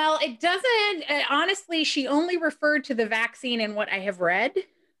 basically. Well, it doesn't. Honestly, she only referred to the vaccine in what I have read.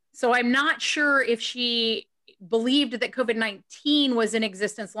 So I'm not sure if she believed that COVID-19 was in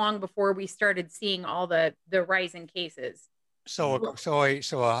existence long before we started seeing all the rise in cases. So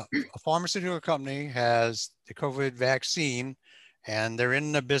a pharmaceutical company has the COVID vaccine, and they're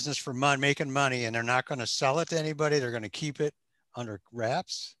in the business for making money, and they're not going to sell it to anybody. They're going to keep it under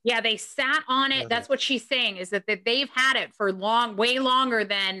wraps. Yeah, they sat on it. That's what she's saying, is that they've had it for way longer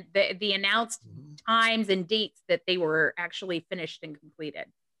than the announced times and dates that they were actually finished and completed.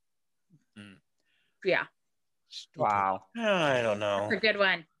 Yeah. Wow. I don't know. That's a good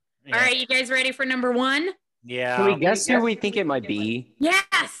one. Yeah. All right, you guys ready for number one? Yeah. Can we guess who we think it might be?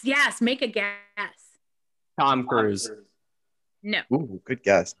 Yes. Make a guess. Tom Cruise. No. Ooh, good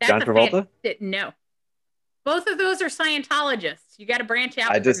guess. That's John a Travolta? No. Both of those are Scientologists. You got to branch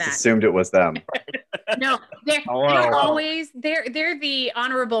out. I just from that. assumed it was them. No, they're Hello. always they're the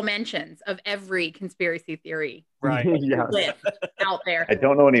honorable mentions of every conspiracy theory Right. Yeah. list out there. I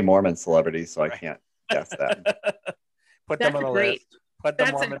don't know any Mormon celebrities, so I can't guess that. Put them That's on the great. list. Put the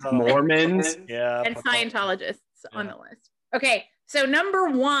That's a- Mormons on the list. Mormons. Yeah. And put them- Scientologists on Yeah. the list. Okay, so number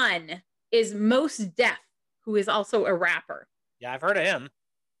one is Mos Def, who is also a rapper. Yeah, I've heard of him.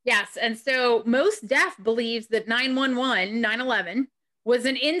 Yes, and so Mos Def believes that 9/11 was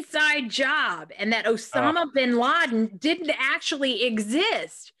an inside job and that Osama bin Laden didn't actually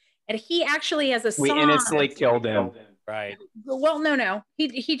exist. And he actually has a song. We innocently killed him. Right. Well, no.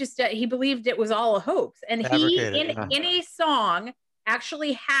 He just he believed it was all a hoax. And he Fabricated. in a song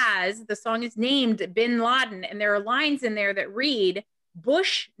actually has, the song is named Bin Laden, and there are lines in there that read,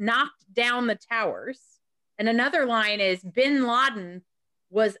 Bush knocked down the towers. And another line is, Bin Laden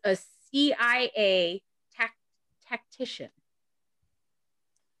was a CIA tactician.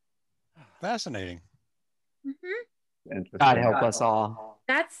 Fascinating. Interesting. God help us all.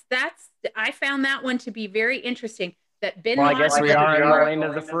 That's I found that one to be very interesting. That Bin Well, I Laden. guess we are in the land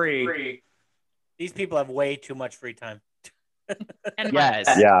of the free. These people have way too much free time. And Yes.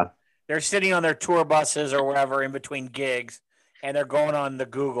 Yeah. They're sitting on their tour buses or wherever in between gigs, and they're going on the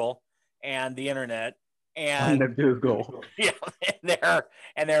Google and the internet, On and the Google. yeah,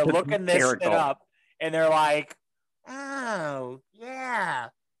 and they're looking this shit Hysterical. up, and they're like, "Oh yeah,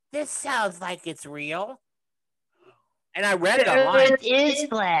 this sounds like it's real." And I read it online. is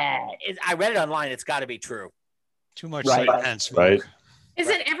flat. I read it online. It's got to be true. Too much Right. secondhand smoke. Right.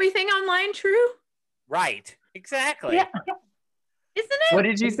 Isn't everything online true? Right. Exactly. Yeah. Isn't it? What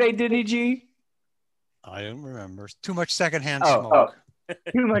did you say, Diddy G? I don't remember. Too much secondhand Oh, smoke.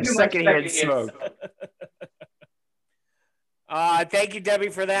 Too much secondhand smoke. Thank you, Debbie,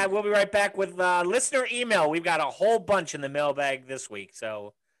 for that. We'll be right back with listener email. We've got a whole bunch in the mailbag this week,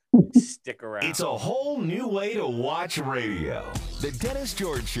 so stick around. It's a whole new way to watch radio. The Dennis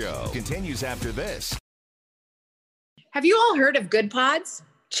George Show continues after this. Have you all heard of Good Pods?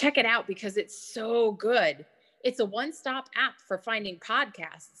 Check it out because it's so good. It's a one-stop app for finding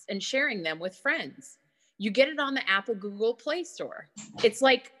podcasts and sharing them with friends. You get it on the Apple Google Play Store. It's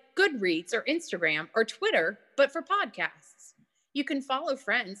like Goodreads or Instagram or Twitter, but for podcasts. You can follow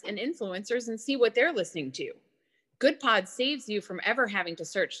friends and influencers and see what they're listening to. Good Pods saves you from ever having to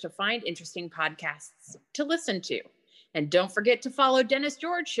search to find interesting podcasts to listen to. And don't forget to follow Dennis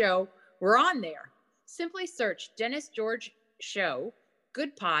George Show. We're on there. Simply search Dennis George Show,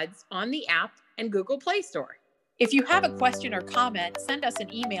 Good Pods on the app and Google Play Store. If you have a question or comment, send us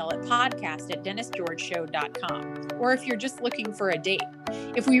an email at podcast@dennisgeorgeshow.com. Or if you're just looking for a date.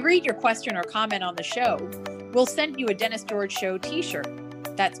 If we read your question or comment on the show, we'll send you a Dennis George Show t-shirt.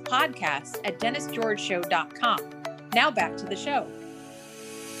 That's podcast@dennisgeorgeshow.com. Now back to the show.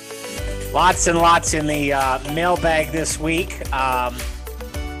 Lots and lots in the mailbag this week.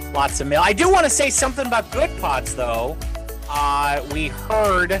 Lots of mail. I do want to say something about Good Pods, though. We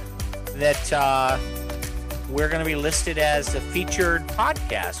heard that we're going to be listed as the featured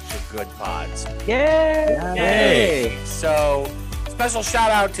podcast for Good Pods. Yay! So, special shout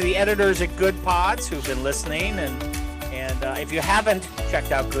out to the editors at Good Pods who've been listening. And if you haven't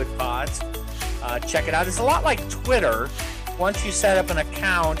checked out Good Pods, check it out. It's a lot like Twitter. Once you set up an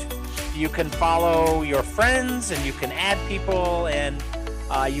account, you can follow your friends and you can add people and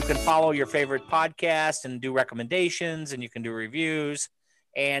you can follow your favorite podcast and do recommendations and you can do reviews.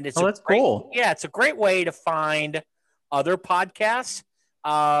 And it's that's cool. Yeah, it's a great way to find other podcasts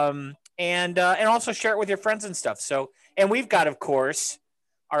and also share it with your friends and stuff. So, and we've got, of course,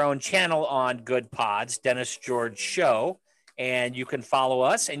 our own channel on Good Pods, Dennis George Show, and you can follow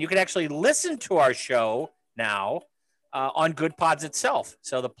us and you can actually listen to our show now on Good Pods itself.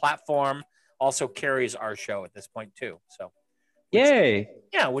 So the platform also carries our show at this point too. So, Yay!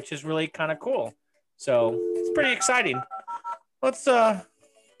 yeah, which is really kind of cool. So it's pretty exciting. Let's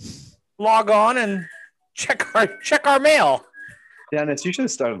log on and check our mail. Dennis, you should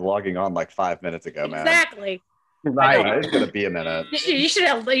have started logging on like 5 minutes ago, man. Exactly. Right. It's going to be a minute. You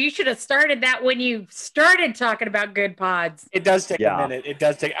should have started that when you started talking about Good Pods. It does take Yeah. a minute. It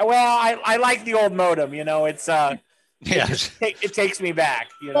does take. Well, I like the old modem. You know, it's Yes. it takes me back.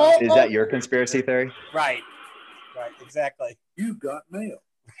 You know, Is that your conspiracy theory? right, exactly. You've got mail.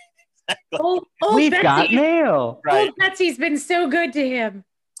 Old We've Betsy, got mail. Right. Old Betsy's been so good to him.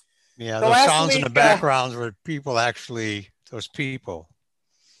 Yeah, So those last sounds in the week, backgrounds were people actually, those people.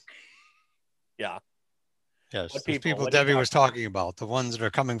 Yeah. Yes, What those people? people What do you Debbie got? was talking about, the ones that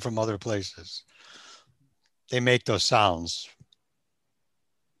are coming from other places. They make those sounds.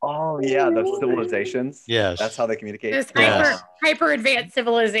 Oh yeah, those civilizations. Yes. That's how they communicate. This Yes. hyper advanced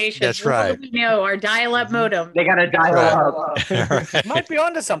civilizations. That's Little right. do we know our dial-up modem. They got to dial Right. up. Right. Might be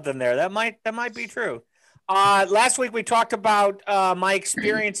onto something there. That might be true. Last week we talked about my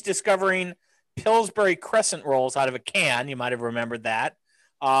experience discovering Pillsbury crescent rolls out of a can. You might have remembered that.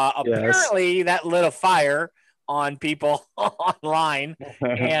 Apparently that lit a fire on people online,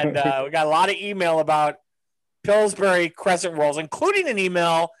 and we got a lot of email about Pillsbury crescent rolls, including an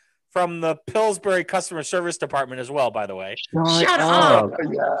email from the Pillsbury customer service department as well, by the way. Shut up.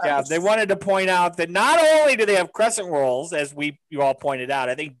 Yeah, they wanted to point out that not only do they have crescent rolls, as you all pointed out,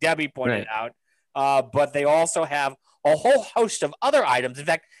 I think Debbie pointed out, but they also have a whole host of other items. In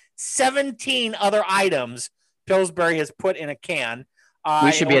fact, 17 other items Pillsbury has put in a can.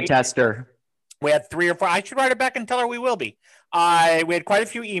 We should be a tester. We had 3 or 4. I should write it back and tell her we will be. We had quite a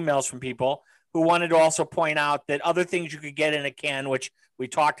few emails from people who wanted to also point out that other things you could get in a can, which we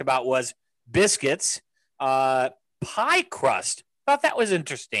talked about, was biscuits, pie crust. Thought that was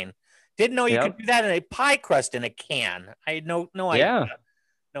interesting. Didn't know you could do that in a pie crust in a can. I had no idea. Yeah.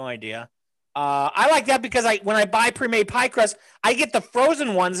 No idea. I like that because when I buy pre-made pie crust, I get the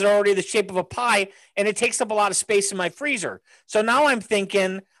frozen ones that are already the shape of a pie, and it takes up a lot of space in my freezer. So now I'm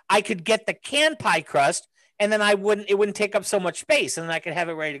thinking I could get the canned pie crust, and then it wouldn't take up so much space, and then I could have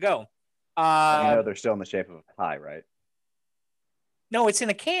it ready to go. They're still in the shape of a pie, right? No, it's in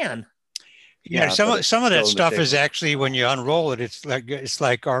a can. Yeah, some of that still stuff in the is shape of- actually, when you unroll it, it's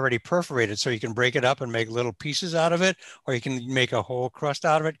like already perforated, so you can break it up and make little pieces out of it, or you can make a whole crust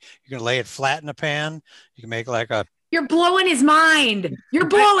out of it. You can lay it flat in a pan. You can make like a. You're blowing his mind. You're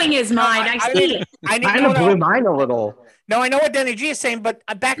blowing his mind. I see it. I need Kind of blew mine a little. No, I know what Denny G is saying, but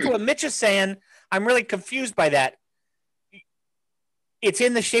back to what Mitch is saying, I'm really confused by that. It's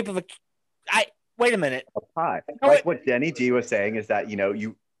in the shape of a. Wait a minute. A pie. No, Like what Denny G was saying is that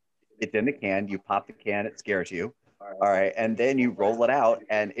it's in the can, you pop the can, it scares you. All right, and then you roll it out,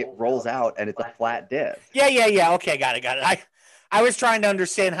 and it rolls out, and it's a flat disc. Yeah. Okay, got it. I was trying to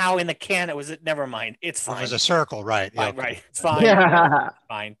understand how in the can it was. Never mind. It's fine. It was a circle, right? Fine, Yeah. right. It's fine. Yeah.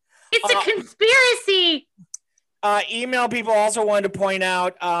 Fine. It's a conspiracy. Email people also wanted to point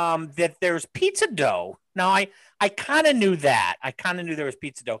out that there's pizza dough. Now, I kind of knew that. I kind of knew there was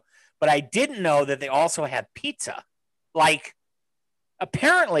pizza dough, but I didn't know that they also had pizza. Like,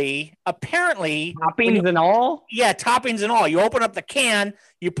 apparently, Toppings and all? yeah, toppings and all. You open up the can,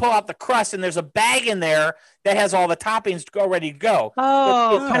 you pull out the crust, and there's a bag in there that has all the toppings ready to go.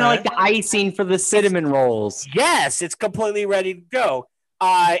 Oh, It's kind of like the icing for the cinnamon rolls. Yes, it's completely ready to go.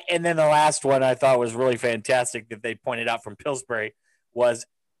 And then the last one I thought was really fantastic that they pointed out from Pillsbury was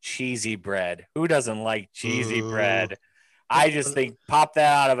cheesy bread. Who doesn't like cheesy bread? I just think pop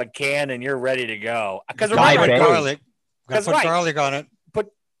that out of a can and you're ready to go. Because Guy Put Bay. garlic. Gotta That's put right. garlic on it.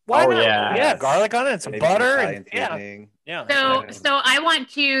 why Oh, not? yeah. Yeah, garlic on it and some Maybe butter. Italian And, seasoning. yeah. So I want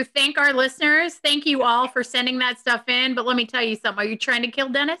to thank our listeners. Thank you all for sending that stuff in. But let me tell you something. Are you trying to kill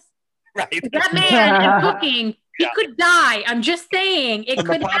Dennis? Right. That man and cooking, he could die. I'm just saying it From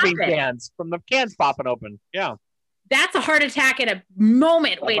could the popping happen. cans. From the cans popping open. Yeah. That's a heart attack in a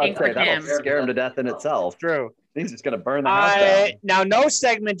moment I was waiting about to for say, him. that'll scare him to death in itself. True. He's just going to burn the house down. Now, no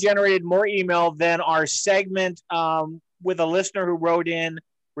segment generated more email than our segment with a listener who wrote in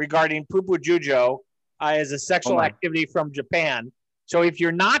regarding Pupu Jujo as a sexual activity from Japan. So if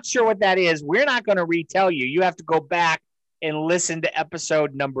you're not sure what that is, we're not going to retell you. You have to go back and listen to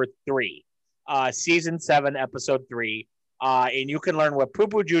episode number 3, season 7, episode 3. And you can learn what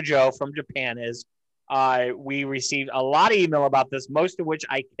Pupu Jujo from Japan is. We received a lot of email about this, most of which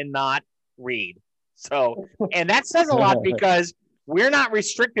I cannot read. So, and that says a lot because we're not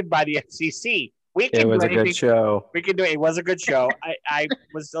restricted by the FCC. We can It was do a anything. good show. We can do it. It was a good show. I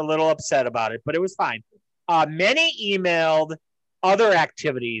was a little upset about it, but it was fine. Many emailed other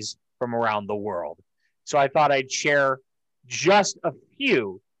activities from around the world. So I thought I'd share just a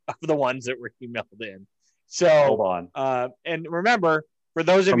few of the ones that were emailed in. So Hold on. and remember, for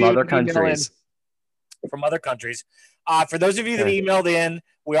those of From you other that email in countries. from other countries, for those of you that emailed in,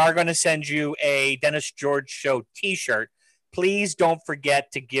 we are going to send you a Dennis George Show t-shirt. Please don't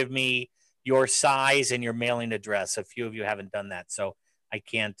forget to give me your size and your mailing address. A few of you haven't done that, so I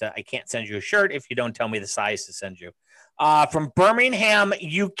can't send you a shirt if you don't tell me the size to send you. From Birmingham,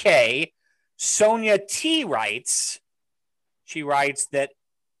 UK, Sonia T writes. She writes that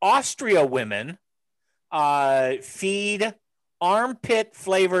Austria women feed armpit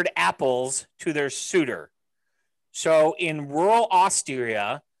flavored apples to their suitor. So in rural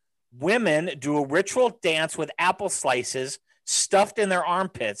Austria, Women do a ritual dance with apple slices stuffed in their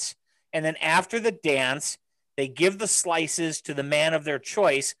armpits. And then after the dance, they give the slices to the man of their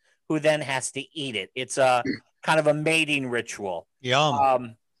choice, who then has to eat it. It's a kind of a mating ritual.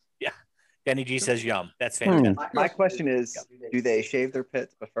 Yum. Yeah. Denny G says yum. That's fantastic. My question is, do they shave their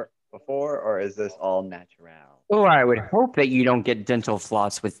pits before, or is this all natural? Oh, I would hope that you don't get dental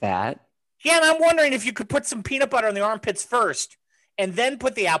floss with that. Yeah, and I'm wondering if you could put some peanut butter on the armpits first and then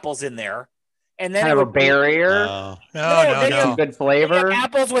put the apples in there. And then Kind of a barrier. No. Good flavor.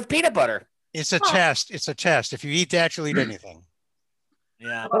 Apples with peanut butter. It's a test. It's a test. If you eat that, you'll eat anything.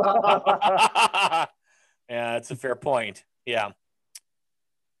 Yeah. Yeah, that's a fair point. Yeah.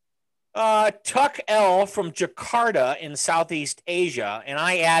 Tuck L from Jakarta in Southeast Asia. And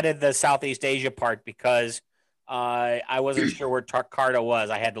I added the Southeast Asia part because I wasn't sure where Jakarta was.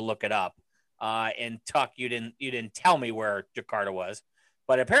 I had to look it up. And Tuck, you didn't tell me where Jakarta was,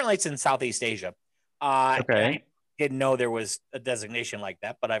 but apparently it's in Southeast Asia. Okay. I didn't know there was a designation like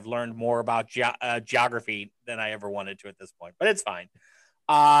that, but I've learned more about geography than I ever wanted to at this point, but it's fine.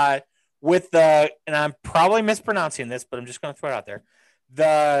 And I'm probably mispronouncing this, but I'm just going to throw it out there.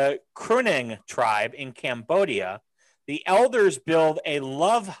 The Kruning tribe in Cambodia, the elders build a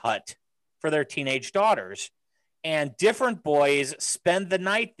love hut for their teenage daughters, and different boys spend the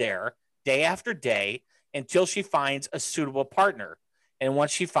night there day after day until she finds a suitable partner. And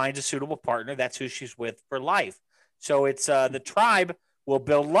once she finds a suitable partner, that's who she's with for life. So it's the tribe will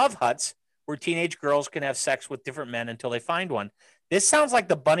build love huts where teenage girls can have sex with different men until they find one. This sounds like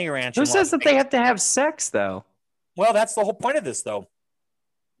the Bunny Ranch. Who says that they have to have sex, though? Well, that's the whole point of this, though.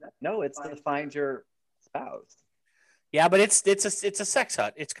 No, it's to find your spouse. Yeah, but it's a sex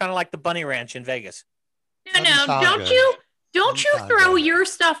hut. It's kind of like the Bunny Ranch in Vegas. No, don't you throw your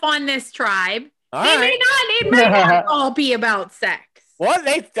stuff on this tribe. All It right. may not all be about sex. Well,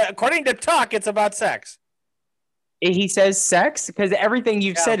 according to Tuck, it's about sex. He says sex because everything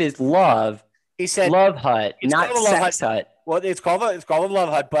you've said is love. He said love hut, it's not called a love sex hut. Well, it's called a love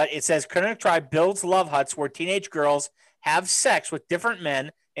hut, but it says Kruning tribe builds love huts where teenage girls have sex with different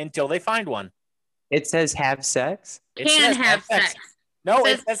men until they find one. It says have sex. It Can says have sex. No,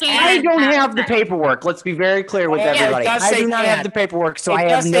 It it says says I can don't have have the sex. paperwork. Let's be very clear with Yeah, it everybody. does I say do not can. have the paperwork, so It I have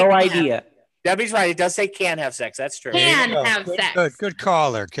does say no can. idea. Debbie's right. It does say can have sex. That's true. Can There you go. have sex. Good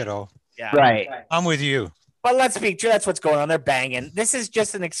call there, kiddo. Yeah. Right. I'm with you. But let's be true. That's what's going on. They're banging. This is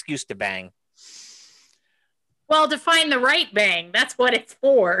just an excuse to bang. Well, to find the right bang, that's what it's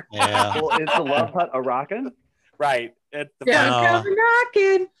for. Yeah. Well, is the love hut a rockin'? Right. Don't No. come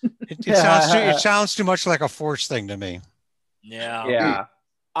knocking. It sounds too much like a force thing to me. Yeah.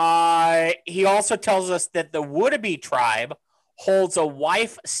 Yeah. He also tells us that the Woolabi tribe holds a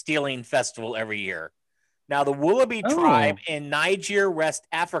wife stealing festival every year. Now, the Woolabi tribe in Niger, West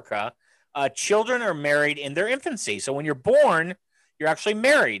Africa, children are married in their infancy. So when you're born, you're actually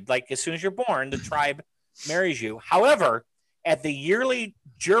married. Like as soon as you're born, the tribe marries you. However, at the yearly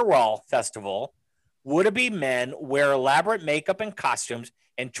Jurwal festival, Woolabi men wear elaborate makeup and costumes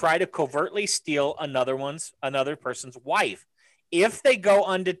and try to covertly steal another person's wife. If they go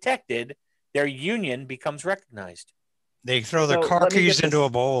undetected, their union becomes recognized. They throw their So, car let me keys get into a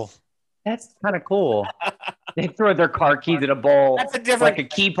bowl. That's kind of cool. They throw their car keys in a bowl. That's a different- like a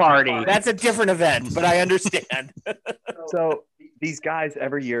key party. That's a different event, but I understand. So these guys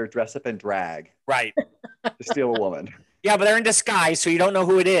every year dress up in drag Right. to steal a woman. Yeah, but they're in disguise, so you don't know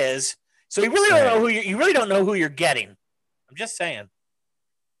who it is. So you really don't know you really don't know who you're getting. I'm just saying.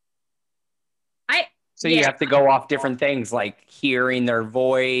 So you have to go off different things like hearing their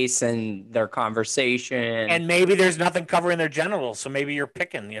voice and their conversation. And maybe there's nothing covering their genitals, so maybe you're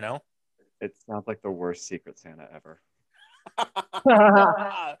picking, you know. It sounds like the worst Secret Santa ever.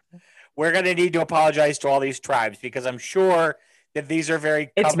 We're going to need to apologize to all these tribes because I'm sure that these are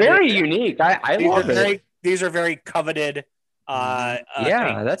very It's coveted- very unique. I these love are it. very these are very coveted Yeah,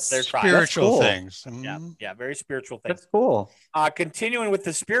 things, that's their tribes. Spiritual cool. things. Yeah, yeah, very spiritual things. That's cool. Continuing with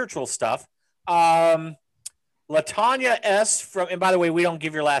the spiritual stuff, Latanya S from, and by the way, we don't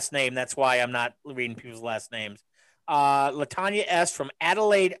give your last name. That's why I'm not reading people's last names. Latanya S from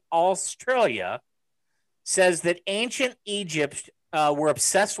Adelaide, Australia, says that ancient Egypt were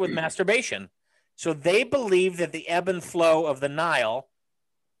obsessed with masturbation. So they believe that the ebb and flow of the Nile.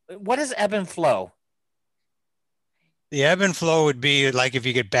 What is ebb and flow? The ebb and flow would be like if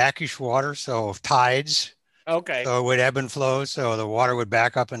you get backish water, so tides. Okay. So it would ebb and flow, so the water would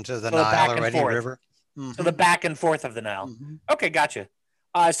back up into the So the back Nile or and any forth. river. So the back and forth of the Nile. Mhm. Okay, gotcha.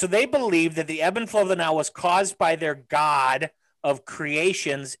 So they believe that the ebb and flow of the Nile was caused by their god of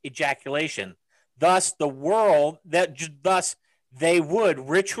creation's ejaculation. Thus, they would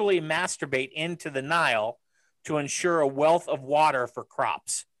ritually masturbate into the Nile to ensure a wealth of water for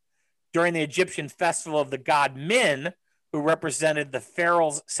crops. During the Egyptian festival of the god Min, who represented the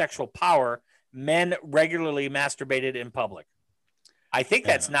pharaoh's sexual power, men regularly masturbated in public. I think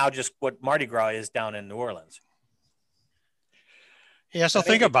that's now just what Mardi Gras is down in New Orleans. Yeah, so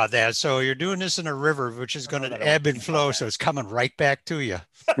think about that. So you're doing this in a river, which is going to ebb and flow, so it's coming right back to you.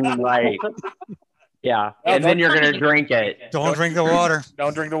 Right. Yeah, and then you're going to drink it. Don't drink the water.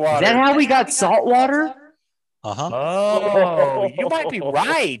 Don't drink the water. Is that how we got salt water? Uh-huh. Oh, you might be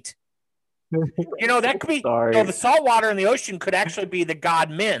right. You know, that could be, the salt water in the ocean could actually be the god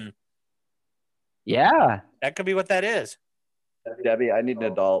Min. Yeah. That could be what that is. Debbie, I need an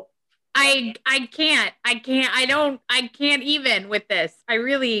adult. I can't even with this. I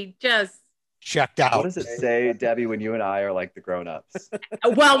really just checked out. What does it say, Debbie, when you and I are like the grown-ups?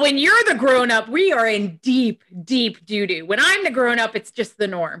 Well, when you're the grown-up, we are in deep doo-doo. When I'm the grown-up, it's just the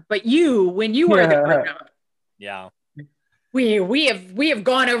norm. But when you are the grown-up, yeah, we have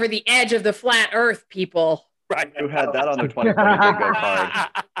gone over the edge of the flat earth, people. Right. Who had that on their 2020 bingo card?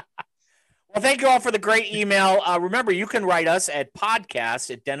 Well, thank you all for the great email. Remember, you can write us at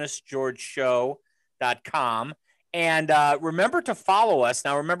podcast@DennisGeorgeShow.com. And remember to follow us.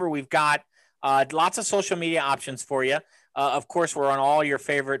 Now, remember, we've got lots of social media options for you. Of course, we're on all your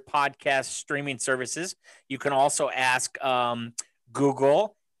favorite podcast streaming services. You can also ask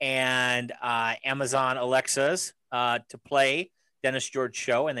Google and Amazon Alexas to play Dennis George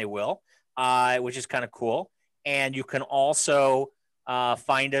Show, and they will, which is kind of cool. And you can also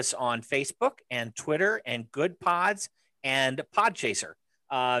find us on Facebook and Twitter and Good Pods and Podchaser.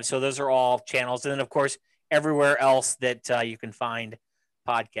 So those are all channels. And then, of course, everywhere else that you can find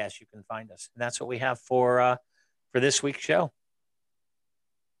podcasts, you can find us. And that's what we have for this week's show.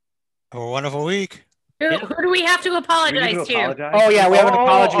 A wonderful week. Who do we have to apologize to? Oh, yeah, we have an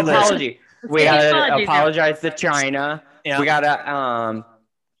apology list. We got to apologize to China. Yeah. We got to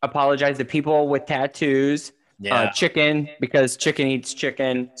apologize to people with tattoos. Yeah. Chicken, because chicken eats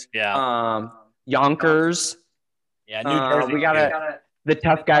chicken. Yeah. Yonkers. Yeah, New Jersey. We got the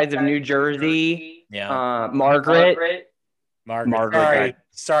tough guys of New Jersey. Yeah. Margaret.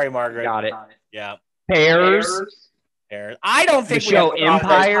 Sorry, Margaret. Got it. Yeah. Pears. I don't think the show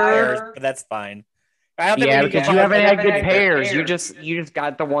Empire, but that's fine. Yeah, because you haven't had good pears. You just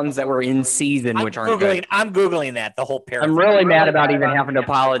got the ones that were in season, which aren't good. I'm Googling that, the whole pear. I'm really mad about even having to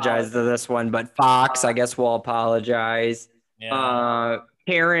apologize to this one, but Fox, I guess we'll apologize. Yeah.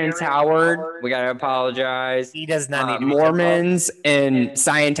 Terrence Howard, we got to apologize. He does not need Mormons and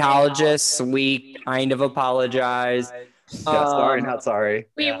Scientologists, we kind of apologize. Yeah, sorry, not sorry.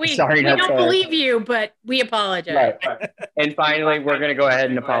 We don't believe you, but we apologize. Right. And finally, we're going to go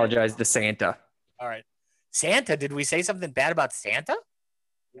ahead and apologize to Santa. All right. Santa, did we say something bad about Santa?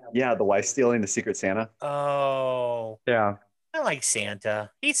 Yeah, the wife stealing the Secret Santa. Oh. Yeah. I like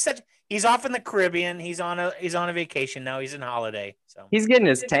Santa. He's off in the Caribbean. He's on a vacation now. He's in holiday. So he's getting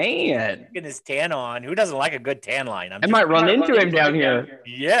his tan. Getting his tan on. Who doesn't like a good tan line? I might run into him down here.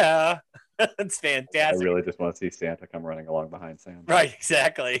 Yeah. That's fantastic. I really just want to see Santa come running along behind Sam. Right,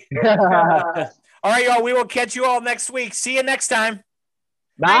 exactly. All right, y'all. We will catch you all next week. See you next time.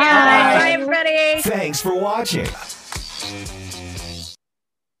 Bye. Bye, everybody. Thanks for watching.